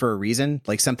there for a reason,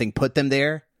 like something put them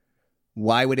there.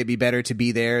 Why would it be better to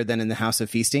be there than in the house of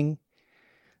feasting?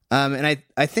 And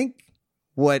I think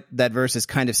what that verse is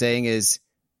kind of saying is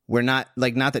not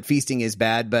that feasting is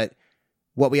bad, but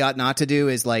what we ought not to do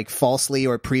is like falsely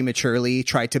or prematurely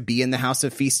try to be in the house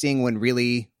of feasting when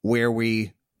really where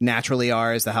we naturally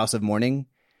are is the house of mourning.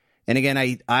 And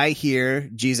again, I hear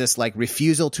Jesus like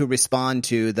refusal to respond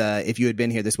to the, if you had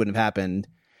been here, this wouldn't have happened,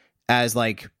 as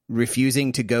like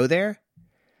refusing to go there.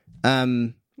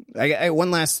 One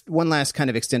last kind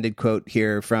of extended quote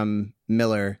here from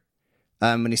Miller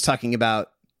when he's talking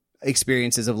about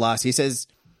experiences of loss. He says,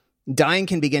 dying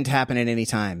can begin to happen at any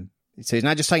time. So he's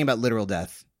not just talking about literal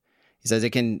death. He says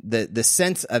it can, the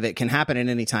sense of it can happen at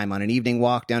any time, on an evening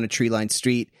walk down a tree-lined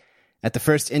street, at the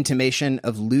first intimation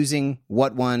of losing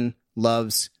what one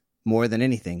loves more than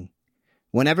anything.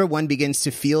 Whenever one begins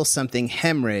to feel something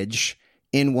hemorrhage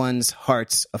in one's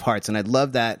hearts of hearts. And I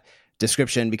love that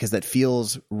description because that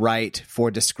feels right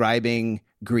for describing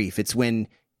grief. It's when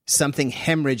something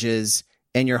hemorrhages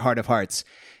in your heart of hearts.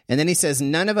 And then he says,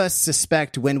 none of us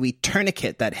suspect when we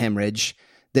tourniquet that hemorrhage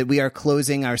that we are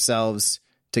closing ourselves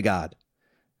to God.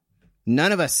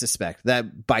 None of us suspect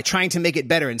that by trying to make it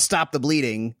better and stop the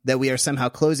bleeding, that we are somehow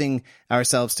closing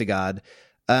ourselves to God.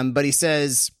 But he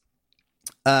says,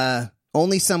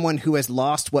 only someone who has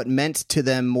lost what meant to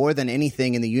them more than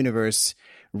anything in the universe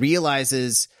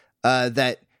realizes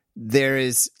that there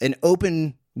is an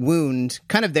open wound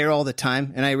kind of there all the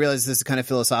time. And I realize this is kind of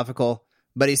philosophical,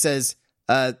 but he says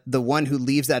the one who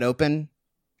leaves that open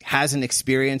has an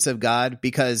experience of God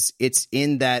because it's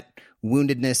in that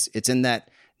woundedness, it's in that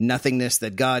nothingness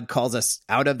that God calls us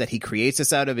out of, that he creates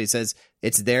us out of. He says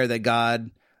it's there that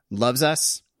God loves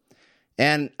us.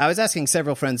 And I was asking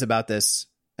several friends about this,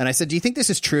 and I said, do you think this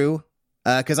is true?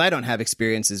 Because I don't have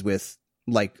experiences with,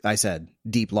 like I said,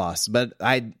 deep loss. But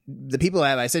the people I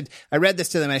have, I read this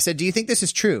to them, and I said, do you think this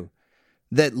is true?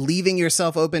 That leaving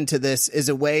yourself open to this is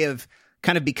a way of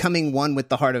kind of becoming one with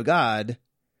the heart of God?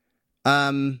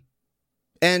 And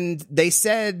they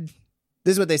said,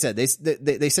 this is what they said.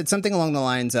 They said something along the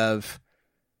lines of,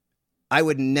 I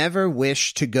would never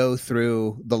wish to go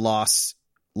through the loss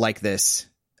like this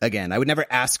again. I would never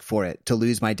ask for it, to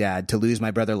lose my dad, to lose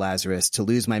my brother Lazarus, to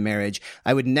lose my marriage.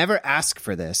 I would never ask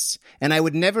for this. And I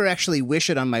would never actually wish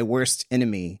it on my worst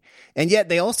enemy. And yet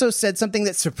they also said something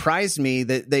that surprised me,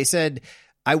 that they said,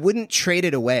 I wouldn't trade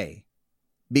it away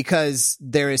because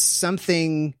there is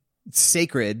something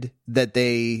sacred that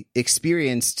they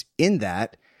experienced in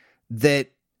that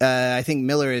I think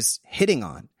Miller is hitting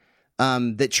on,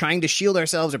 that trying to shield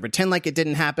ourselves or pretend like it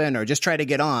didn't happen or just try to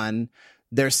get on,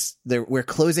 we're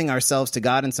closing ourselves to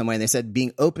God in some way. And they said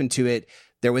being open to it,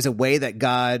 there was a way that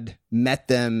God met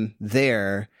them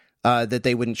there that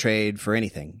they wouldn't trade for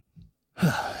anything.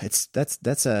 It's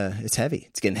heavy.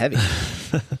 It's getting heavy.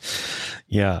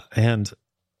 Yeah. And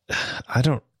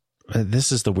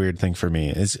this is the weird thing for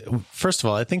me is, first of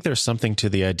all, I think there's something to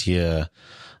the idea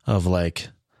of like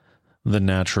the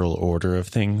natural order of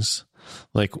things.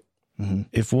 Like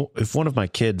if one of my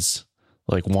kids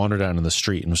like wandered out in the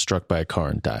street and was struck by a car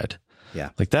and died,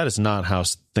 like that is not how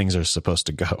things are supposed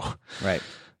to go. Right.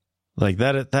 Like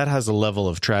that has a level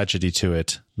of tragedy to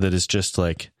it that is just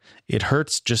like, it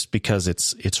hurts just because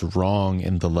it's wrong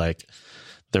in the, like,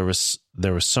 there was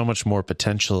so much more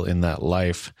potential in that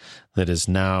life that is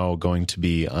now going to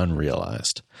be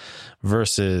unrealized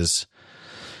versus,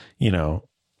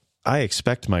 I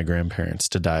expect my grandparents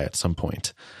to die at some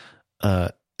point.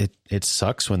 It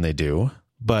sucks when they do,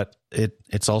 but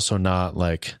it's also not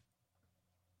like,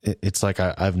 it's like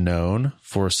I've known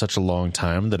for such a long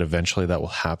time that eventually that will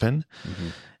happen. Mm-hmm.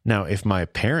 Now, if my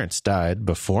parents died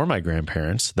before my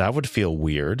grandparents, that would feel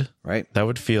weird, right? That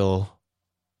would feel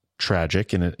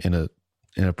tragic in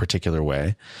a particular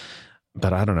way.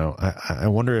 But I don't know. I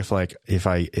wonder if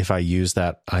I use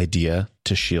that idea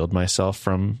to shield myself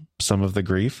from some of the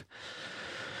grief.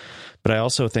 But I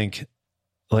also think,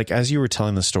 like, as you were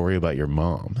telling the story about your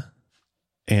mom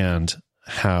and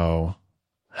how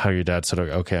your dad said,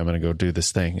 okay, I'm going to go do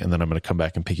this thing, and then I'm going to come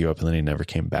back and pick you up, and then he never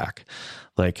came back.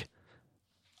 Like,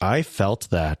 I felt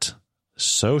that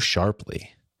so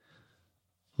sharply.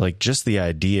 Like, just the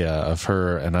idea of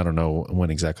her, and I don't know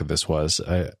when exactly this was.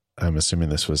 I'm assuming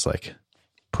this was like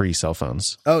pre-cell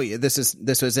phones. Oh yeah, this was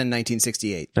in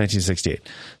 1968. 1968.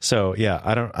 So yeah,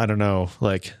 I don't know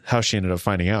like how she ended up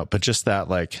finding out, but just that,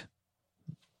 like,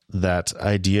 that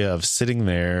idea of sitting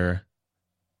there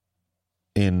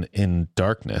in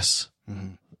darkness,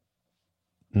 mm-hmm.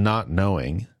 not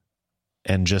knowing,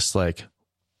 and just like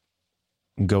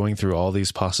going through all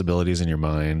these possibilities in your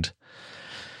mind.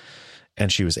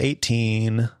 And she was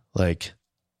 18, like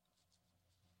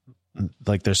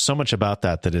there's so much about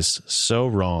that is so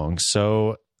wrong,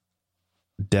 so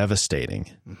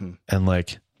devastating. Mm-hmm. And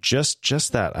like, just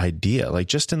that idea, like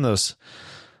just in those,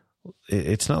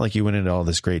 it's not like you went into all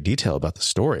this great detail about the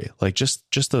story, like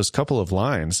just those couple of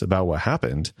lines about what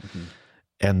happened. Mm-hmm.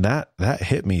 And that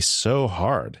hit me so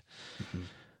hard. Mm-hmm.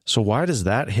 So why does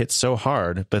that hit so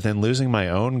hard? But then losing my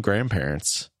own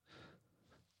grandparents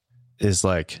is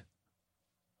like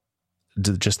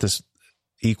just this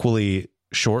equally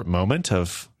short moment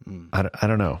of, I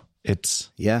don't know.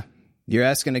 Yeah, you're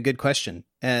asking a good question.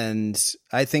 And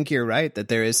I think you're right that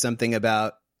there is something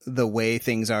about the way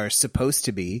things are supposed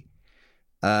to be.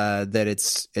 That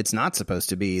it's not supposed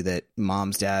to be that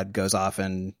mom's dad goes off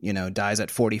and, dies at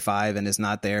 45 and is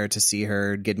not there to see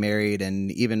her get married.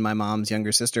 And even my mom's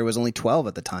younger sister was only 12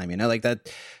 at the time, like that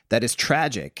is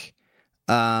tragic.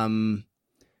 And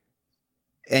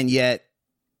yet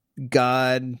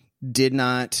God did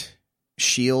not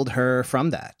shield her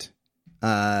from that.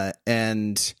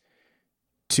 And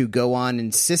to go on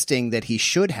insisting that he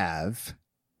should have,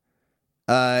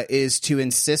 is to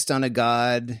insist on a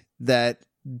God that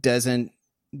doesn't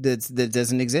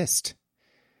exist.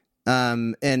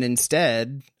 And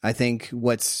instead, I think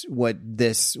what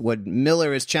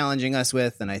Miller is challenging us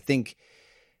with, and I think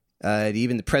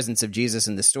even the presence of Jesus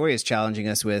in the story is challenging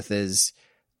us with, is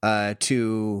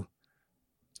to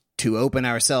open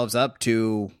ourselves up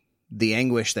to the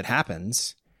anguish that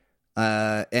happens.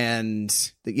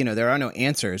 And there are no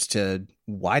answers to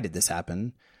why did this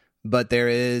happen, but there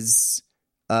is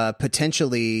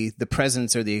potentially the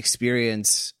presence or the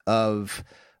experience of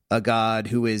a God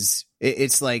who is,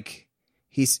 it's like,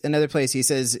 he's another place he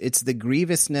says, it's the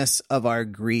grievousness of our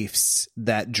griefs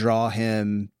that draw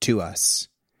him to us.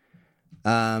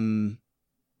 And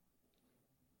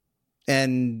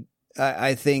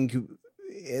I think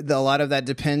a lot of that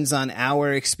depends on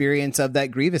our experience of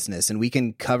that grievousness, and we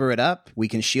can cover it up. We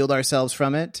can shield ourselves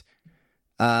from it.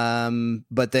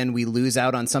 But then we lose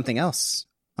out on something else,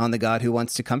 on the God who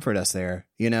wants to comfort us there,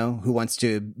 who wants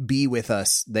to be with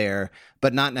us there,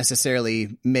 but not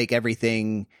necessarily make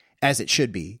everything as it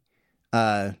should be.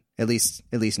 At least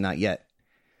not yet.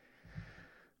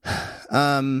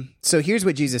 So here's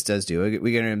what Jesus does do.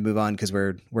 We're going to move on because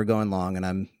we're going long, and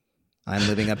I'm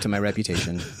living up to my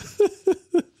reputation.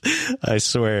 I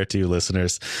swear to you,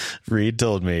 listeners, Reed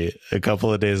told me a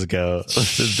couple of days ago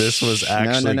this was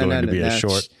actually going to be a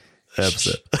short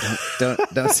episode.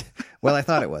 Don't. Well, I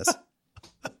thought it was.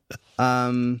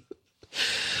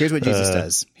 Here's what Jesus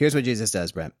does. Here's what Jesus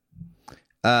does, Brent.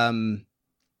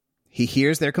 He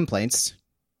hears their complaints.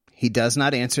 He does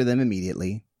not answer them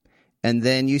immediately. And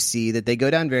then you see that they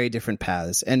go down very different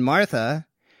paths. And Martha,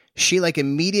 she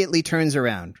immediately turns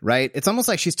around, right? It's almost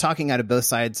like she's talking out of both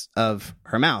sides of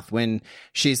her mouth when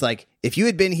she's like, if you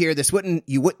had been here, this wouldn't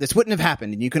have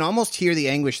happened. And you can almost hear the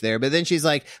anguish there. But then she's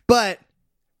like, but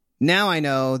now I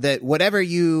know that whatever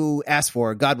you ask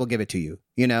for, God will give it to you,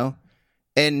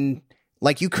 And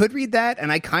you could read that.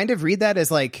 And I kind of read that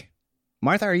as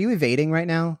Martha, are you evading right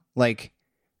now?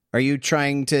 Are you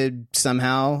trying to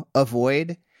somehow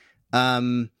avoid,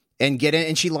 and get in?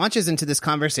 And she launches into this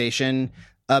conversation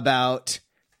about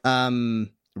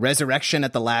resurrection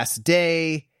at the last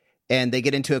day, and they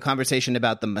get into a conversation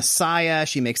about the Messiah.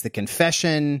 She makes the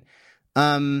confession,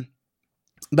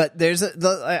 but there's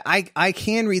I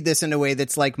can read this in a way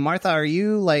that's Martha, are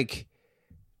you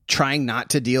trying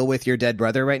not to deal with your dead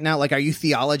brother right now? Are you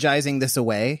theologizing this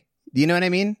away? Do you know what I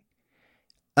mean?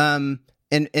 And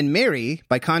Mary,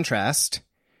 by contrast,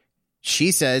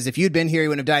 she says, if you'd been here, he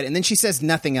wouldn't have died. And then she says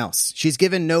nothing else. She's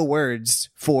given no words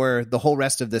for the whole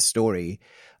rest of this story.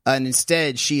 And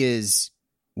instead, she is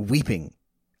weeping.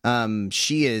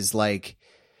 She is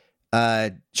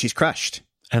she's crushed.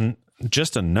 And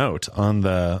just a note on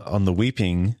the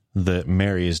weeping that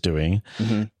Mary is doing,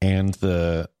 mm-hmm. and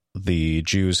the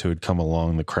Jews who had come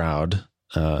along the crowd,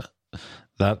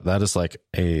 that is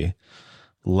a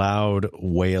loud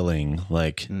wailing,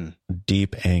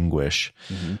 deep anguish,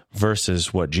 mm-hmm.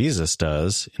 versus what Jesus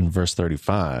does in verse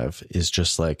 35 is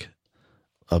just a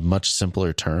much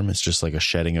simpler term. It's just a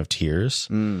shedding of tears.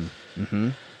 Mm-hmm.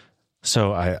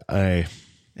 So I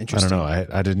don't know.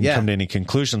 I didn't come to any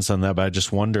conclusions on that, but I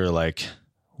just wonder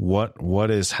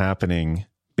what is happening,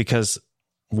 because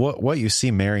what you see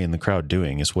Mary in the crowd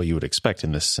doing is what you would expect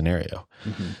in this scenario.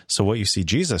 Mm-hmm. So what you see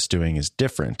Jesus doing is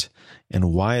different.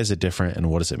 And why is it different, and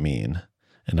what does it mean?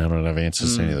 And I don't have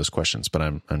answers to any of those questions, but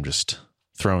I'm just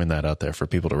throwing that out there for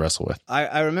people to wrestle with.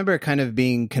 I remember kind of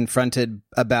being confronted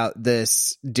about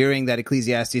this during that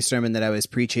Ecclesiastes sermon that I was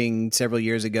preaching several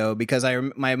years ago, because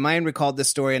my mind recalled this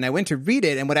story, and I went to read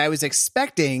it, and what I was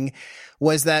expecting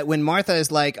was that when Martha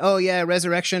is like, oh yeah,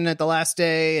 resurrection at the last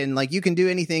day, and you can do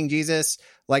anything, Jesus.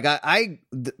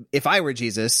 If I were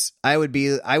Jesus, I would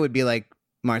be like,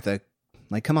 Martha,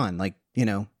 come on,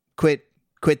 quit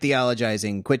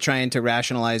theologizing, quit trying to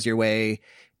rationalize your way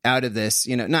out of this,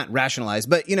 not rationalize,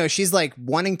 but she's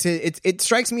wanting to, it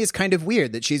strikes me as kind of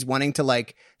weird that she's wanting to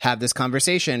have this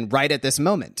conversation right at this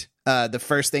moment. The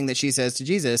first thing that she says to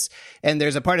Jesus. And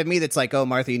there's a part of me that's oh,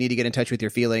 Martha, you need to get in touch with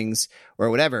your feelings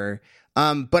or whatever.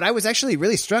 But I was actually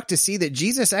really struck to see that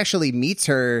Jesus actually meets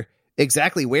her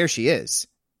exactly where she is.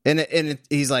 And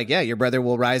he's like, yeah, your brother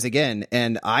will rise again,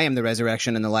 and I am the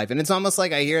resurrection and the life. And it's almost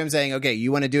like I hear him saying, okay,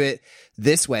 you want to do it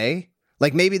this way?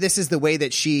 Like maybe this is the way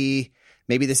that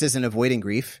maybe this isn't avoiding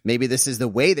grief. Maybe this is the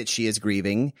way that she is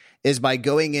grieving, is by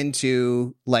going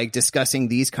into like discussing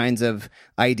these kinds of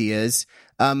ideas.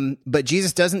 But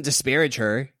Jesus doesn't disparage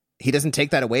her. He doesn't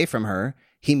take that away from her.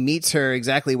 He meets her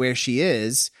exactly where she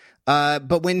is.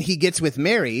 But when he gets with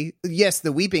Mary, yes,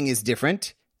 the weeping is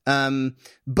different.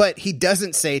 But he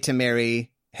doesn't say to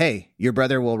Mary, hey, your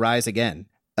brother will rise again.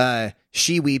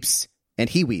 She weeps and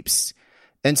he weeps.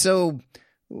 And so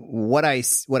what I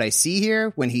see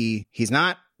here when he's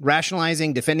not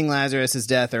rationalizing, defending Lazarus's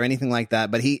death or anything like that,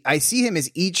 but I see him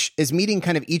as meeting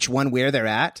kind of each one where they're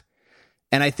at.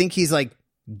 And I think he's like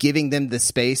giving them the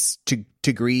space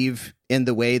to grieve in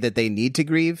the way that they need to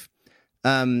grieve.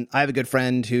 I have a good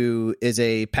friend who is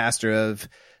a pastor of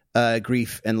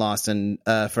grief and loss and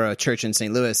for a church in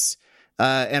St. Louis.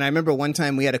 And I remember one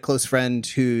time we had a close friend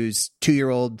whose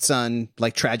 2-year-old son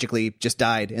like tragically just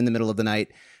died in the middle of the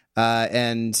night.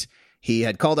 And he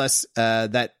had called us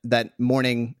that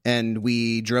morning, and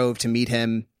we drove to meet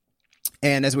him.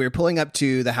 And as we were pulling up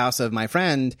to the house of my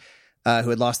friend who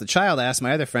had lost the child, I asked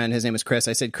my other friend, his name was Chris.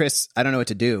 I said, Chris, I don't know what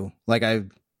to do. Like I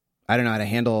don't know how to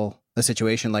handle a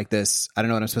situation like this. I don't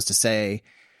know what I'm supposed to say.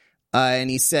 And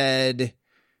he said,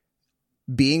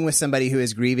 being with somebody who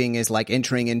is grieving is like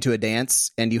entering into a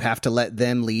dance, and you have to let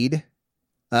them lead.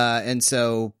 And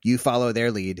so you follow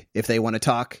their lead. If they want to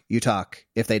talk, you talk.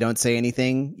 If they don't say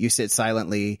anything, you sit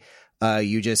silently.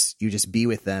 You just be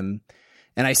with them.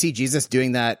 And I see Jesus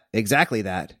doing exactly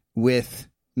that with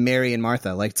Mary and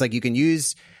Martha. Like, it's like you can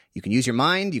use your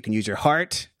mind, you can use your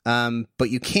heart, but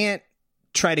you can't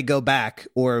try to go back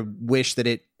or wish that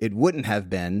it wouldn't have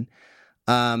been.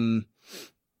 So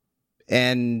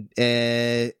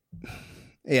I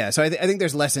think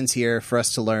there's lessons here for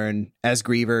us to learn as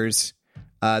grievers.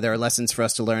 There are lessons for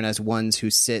us to learn as ones who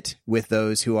sit with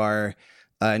those who are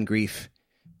in grief,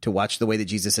 to watch the way that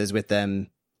Jesus is with them,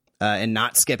 and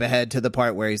not skip ahead to the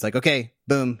part where he's like, okay,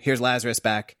 boom, here's Lazarus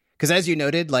back. Because as you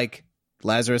noted, like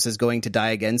Lazarus is going to die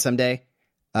again someday.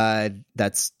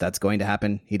 That's going to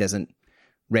happen. He doesn't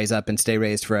raise up and stay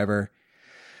raised forever.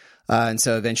 And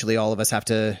so eventually all of us have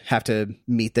to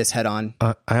meet this head on.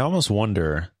 I almost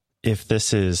wonder if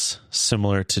this is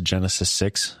similar to Genesis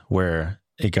 6, where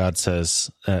God says,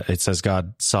 it says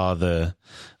God saw the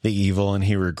evil and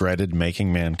he regretted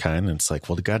making mankind. And it's like,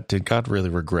 well, did God really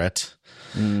regret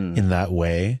in that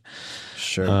way?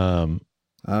 Sure.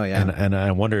 Oh yeah. And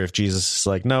I wonder if Jesus is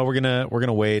like, no, we're going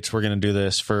to wait. We're going to do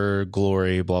this for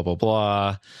glory, blah, blah,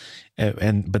 blah.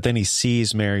 But then he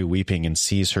sees Mary weeping and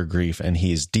sees her grief, and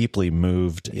he's deeply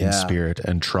moved in spirit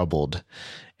and troubled.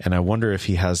 And I wonder if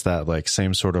he has that like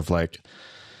same sort of like,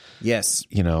 yes,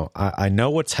 I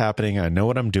know what's happening. I know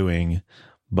what I'm doing,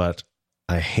 but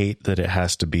I hate that it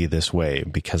has to be this way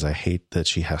because I hate that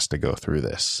she has to go through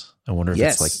this. I wonder if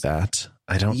it's like that.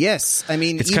 I don't. Yes. I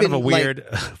mean, it's kind of a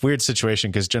weird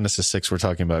situation, because Genesis 6, we're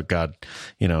talking about God,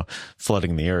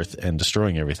 flooding the earth and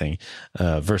destroying everything,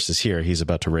 versus here, he's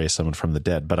about to raise someone from the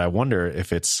dead. But I wonder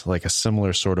if it's like a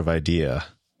similar sort of idea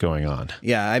going on.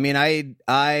 Yeah. I mean,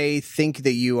 I think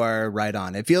that you are right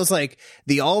on. It feels like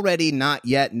the already not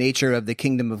yet nature of the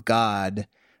kingdom of God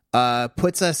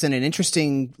puts us in an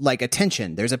interesting like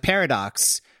attention. There's a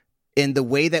paradox in the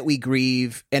way that we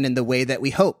grieve and in the way that we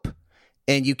hope.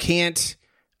 And you can't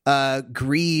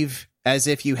grieve as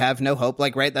if you have no hope.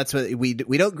 Like, right, that's what we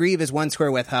don't grieve as ones who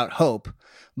are without hope,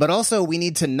 but also we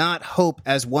need to not hope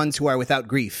as ones who are without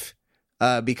grief,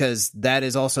 because that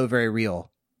is also very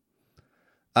real.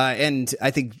 And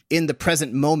I think in the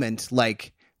present moment,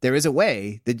 like, there is a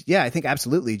way that, I think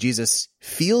absolutely Jesus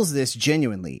feels this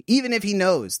genuinely, even if he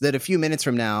knows that a few minutes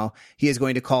from now he is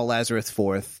going to call Lazarus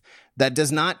forth. That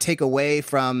does not take away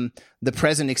from the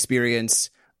present experience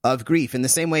of grief. In the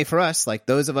same way for us, like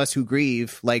those of us who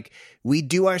grieve, like we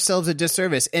do ourselves a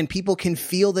disservice, and people can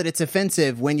feel that it's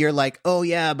offensive when you're like, oh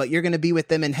yeah, but you're going to be with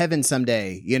them in heaven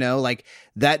someday. Like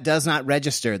that does not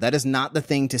register. That is not the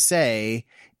thing to say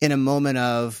in a moment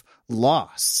of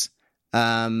loss.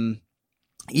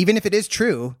 Even if it is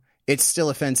true, it's still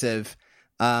offensive.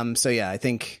 I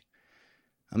think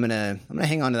I'm gonna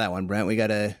hang on to that one, Brent. We got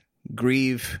to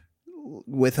grieve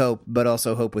with hope, but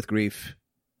also hope with grief.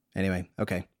 Anyway,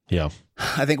 okay. Yeah.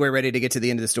 I think we're ready to get to the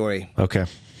end of the story. Okay.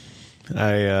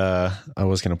 I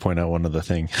was going to point out one other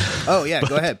thing. Oh yeah,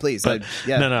 go ahead, please. No.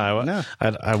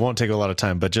 I won't take a lot of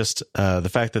time, but just the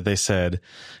fact that they said,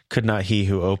 could not he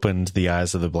who opened the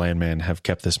eyes of the blind man have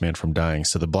kept this man from dying?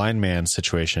 So the blind man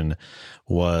situation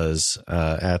was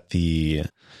at the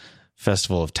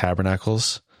Festival of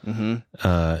Tabernacles.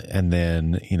 And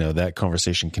then, that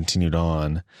conversation continued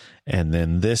on. And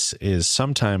then this is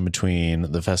sometime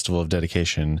between the Festival of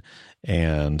Dedication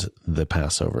and the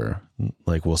Passover.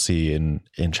 Like we'll see in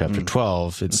chapter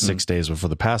 12, it's 6 days before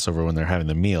the Passover when they're having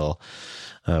the meal.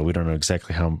 We don't know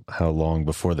exactly how long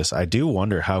before this. I do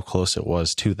wonder how close it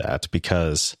was to that,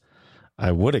 because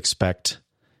I would expect,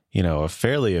 a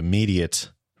fairly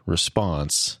immediate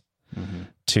response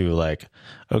to like,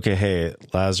 okay, hey,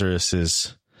 Lazarus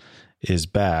is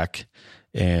back,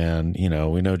 and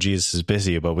we know Jesus is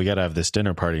busy, but we got to have this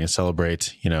dinner party and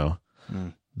celebrate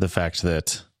the fact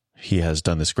that he has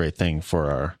done this great thing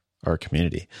for our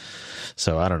community.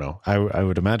 So I don't know, I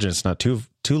would imagine it's not too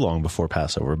long before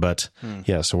Passover, but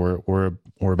yeah, so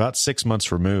we're about 6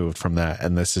 months removed from that,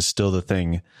 and this is still the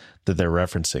thing that they're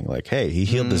referencing, like, hey, he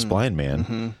healed this blind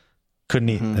man. Couldn't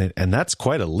he? And that's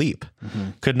quite a leap.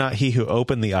 Could not he who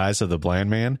opened the eyes of the blind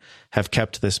man have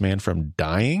kept this man from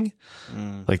dying?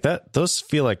 Like that, those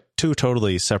feel like two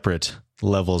totally separate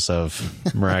levels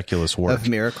of miraculous work. Of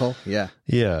miracle. Yeah.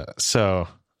 Yeah. So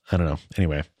I don't know.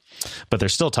 Anyway, but they're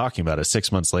still talking about it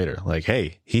 6 months later. Like,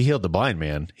 hey, he healed the blind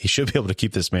man. He should be able to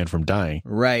keep this man from dying.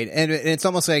 Right. And it's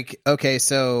almost like, okay,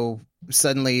 so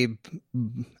suddenly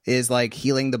is like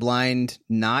healing the blind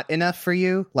not enough for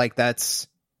you? Like that's...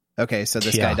 Okay, so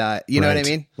this guy died. You know what I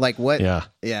mean? Like what? Yeah.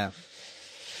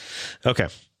 Okay.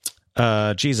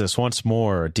 Jesus, once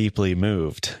more deeply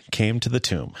moved, came to the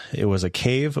tomb. It was a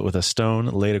cave with a stone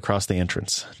laid across the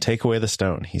entrance. Take away the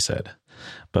stone, he said.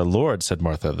 But Lord, said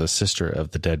Martha, the sister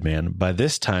of the dead man, by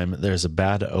this time there's a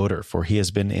bad odor, for he has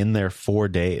been in there 4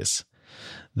 days.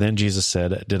 Then Jesus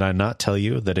said, did I not tell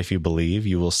you that if you believe,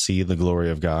 you will see the glory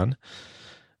of God?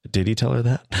 Did he tell her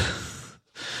that?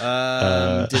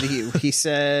 Did he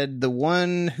said the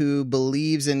one who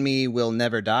believes in me will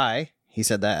never die. He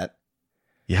said that.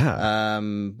 Yeah.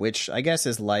 Which I guess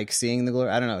is like seeing the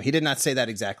glory. I don't know. He did not say that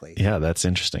exactly. Yeah, that's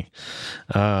interesting.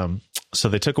 So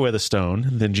they took away the stone.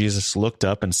 Then Jesus looked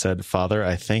up and said, Father,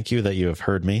 I thank you that you have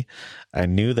heard me. I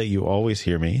knew that you always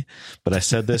hear me, but I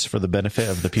said this for the benefit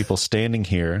of the people standing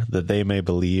here, that they may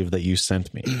believe that you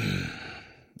sent me.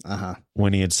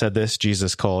 When he had said this,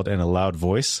 Jesus called in a loud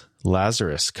voice,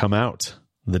 Lazarus, come out.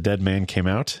 The dead man came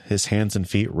out, his hands and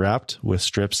feet wrapped with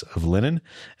strips of linen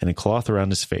and a cloth around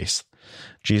his face.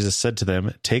 Jesus said to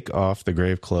them, take off the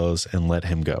grave clothes and let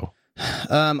him go.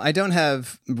 I don't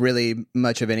have really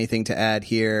much of anything to add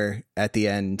here at the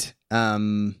end.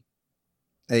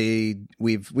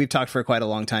 We've talked for quite a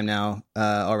long time now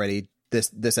already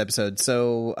this episode,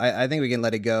 so I think we can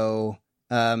let it go.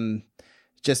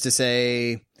 Just to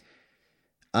say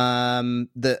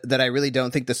that I really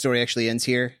don't think the story actually ends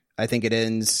here. I think it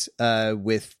ends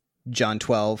with John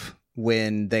 12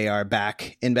 when they are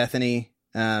back in Bethany,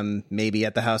 maybe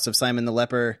at the house of Simon the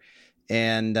leper,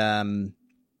 and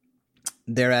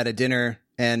they're at a dinner,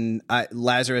 and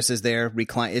Lazarus is there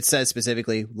reclining. It says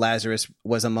specifically Lazarus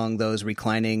was among those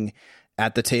reclining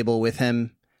at the table with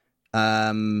him.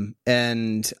 And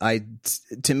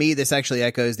to me, this actually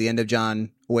echoes the end of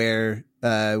John, where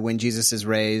when Jesus is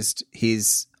raised,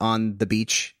 he's on the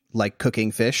beach, like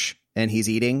cooking fish, and he's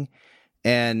eating.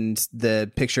 And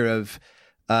the picture of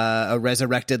a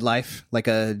resurrected life, like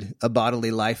a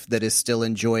bodily life that is still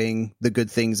enjoying the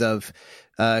good things of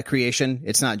creation.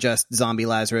 It's not just zombie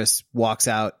Lazarus walks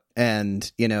out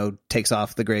and, takes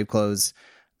off the grave clothes,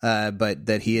 but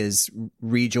that he is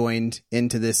rejoined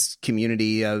into this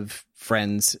community of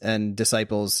friends and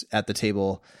disciples at the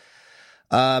table.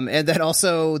 And that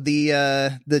also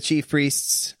the chief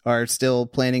priests are still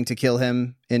planning to kill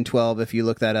him in 12. If you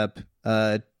look that up,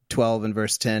 12 and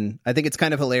verse 10, I think it's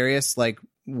kind of hilarious. Like,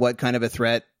 what kind of a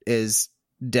threat is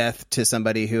death to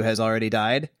somebody who has already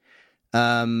died?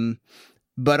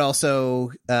 But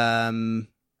also, it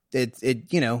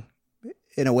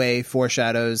in a way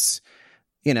foreshadows,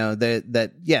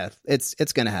 that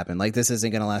it's going to happen. Like, this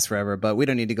isn't going to last forever, but we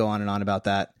don't need to go on and on about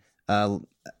that. I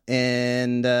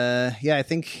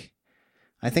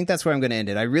think that's where I'm going to end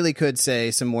it. I really could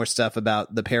say some more stuff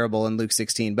about the parable in Luke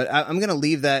 16, but I'm going to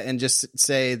leave that and just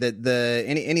say that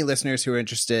any listeners who are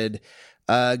interested,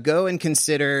 go and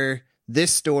consider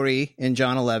this story in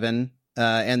John 11,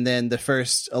 and then the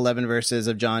first 11 verses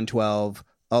of John 12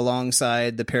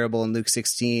 alongside the parable in Luke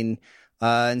 16,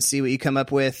 and see what you come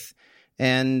up with.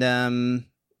 And, let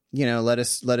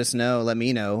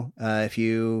me know, if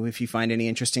you find any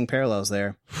interesting parallels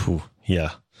there. Whew,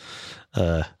 yeah.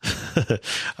 I'm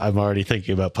already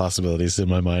thinking about possibilities in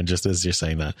my mind just as you're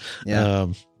saying that. Yeah.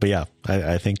 But yeah,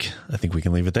 I think we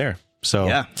can leave it there. So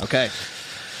yeah. Okay.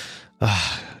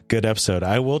 Good episode.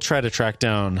 I will try to track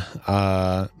down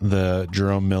the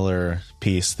Jerome Miller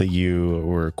piece that you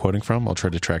were quoting from. I'll try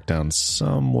to track down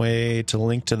some way to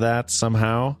link to that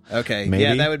somehow. Okay. Maybe.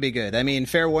 Yeah, that would be good. I mean,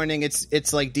 fair warning,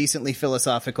 it's like decently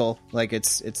philosophical. Like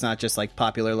it's not just like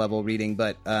popular level reading,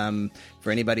 but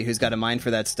for anybody who's got a mind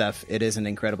for that stuff, it is an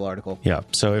incredible article. Yeah.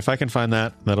 So if I can find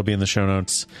that, that'll be in the show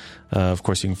notes. Of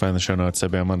course, you can find the show notes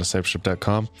at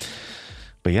BamaDiscipleship.com.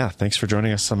 But yeah, thanks for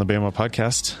joining us on the Bama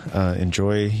podcast.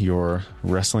 Enjoy your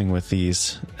wrestling with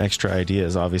these extra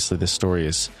ideas. Obviously, this story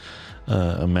is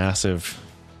a massive,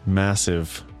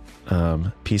 massive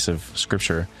piece of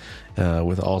scripture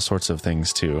with all sorts of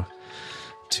things to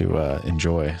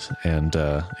enjoy and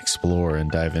explore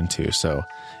and dive into. So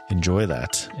enjoy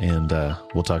that, and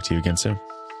we'll talk to you again soon.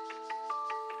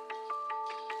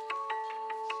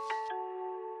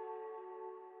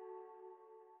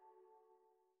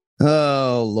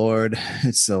 Oh Lord,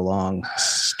 it's so long.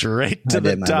 Straight to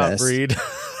the top, Reed.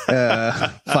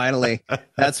 Finally,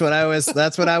 that's what I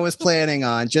was planning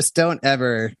on. Just don't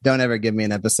ever give me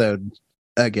an episode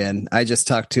again. I just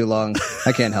talk too long.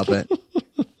 I can't help it.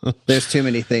 There's too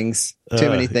many things.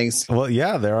 Many things. Well,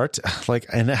 yeah, there are.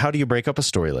 And how do you break up a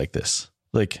story like this?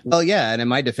 Well, yeah. And in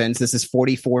my defense, this is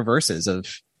 44 verses of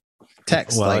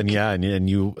text. Well, and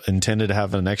you intended to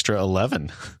have an extra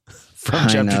 11 from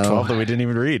chapter 12 that we didn't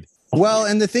even read. Well,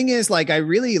 and the thing is, I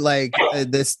really like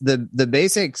this, the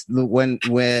basics when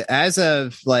as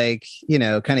of kind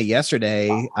of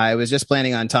yesterday, I was just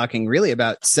planning on talking really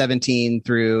about 17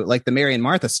 through the Mary and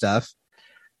Martha stuff.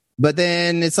 But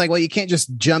then it's well, you can't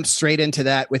just jump straight into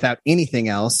that without anything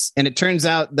else. And it turns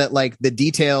out that the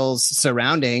details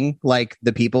surrounding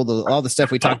the people, all the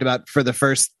stuff we talked about for the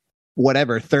first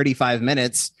 35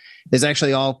 minutes is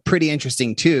actually all pretty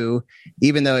interesting too,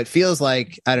 even though it feels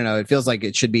it feels like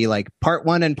it should be part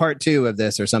 1 and part 2 of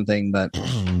this or something. But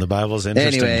the Bible's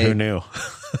interesting. Anyway, who knew?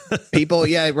 People,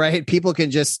 yeah, right. People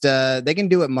can just they can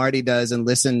do what Marty does and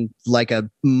listen like a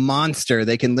monster.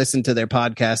 They can listen to their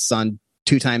podcasts on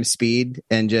 2 times speed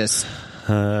and just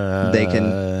they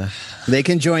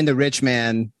can join the rich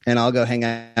man, and I'll go hang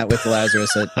out with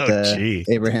Lazarus at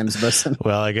Abraham's bosom.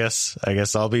 Well, I guess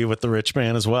I'll be with the rich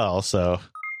man as well. So,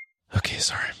 okay,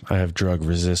 sorry, I have drug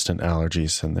resistant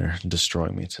allergies, and they're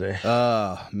destroying me today.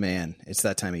 Oh man, it's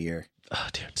that time of year. Oh,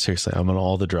 dude, seriously, I'm on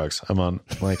all the drugs. I'm on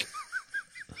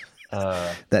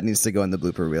that needs to go in the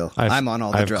blooper reel. I'm on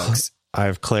all the drugs. I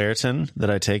have Claritin that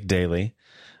I take daily.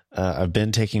 I've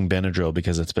been taking Benadryl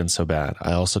because it's been so bad.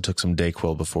 I also took some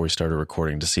Dayquil before we started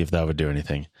recording to see if that would do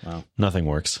anything. Wow. Nothing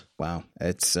works. Wow.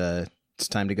 It's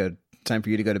time for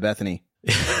you to go to Bethany.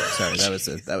 Sorry,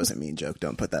 that was a mean joke.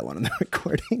 Don't put that one in the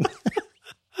recording.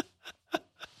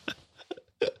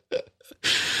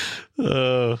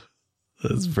 Oh,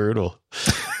 that's brutal.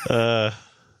 I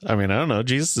mean, I don't know.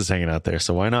 Jesus is hanging out there,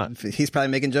 so why not? He's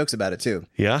probably making jokes about it too.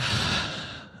 Yeah.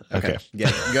 Okay.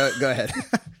 Yeah. Go ahead.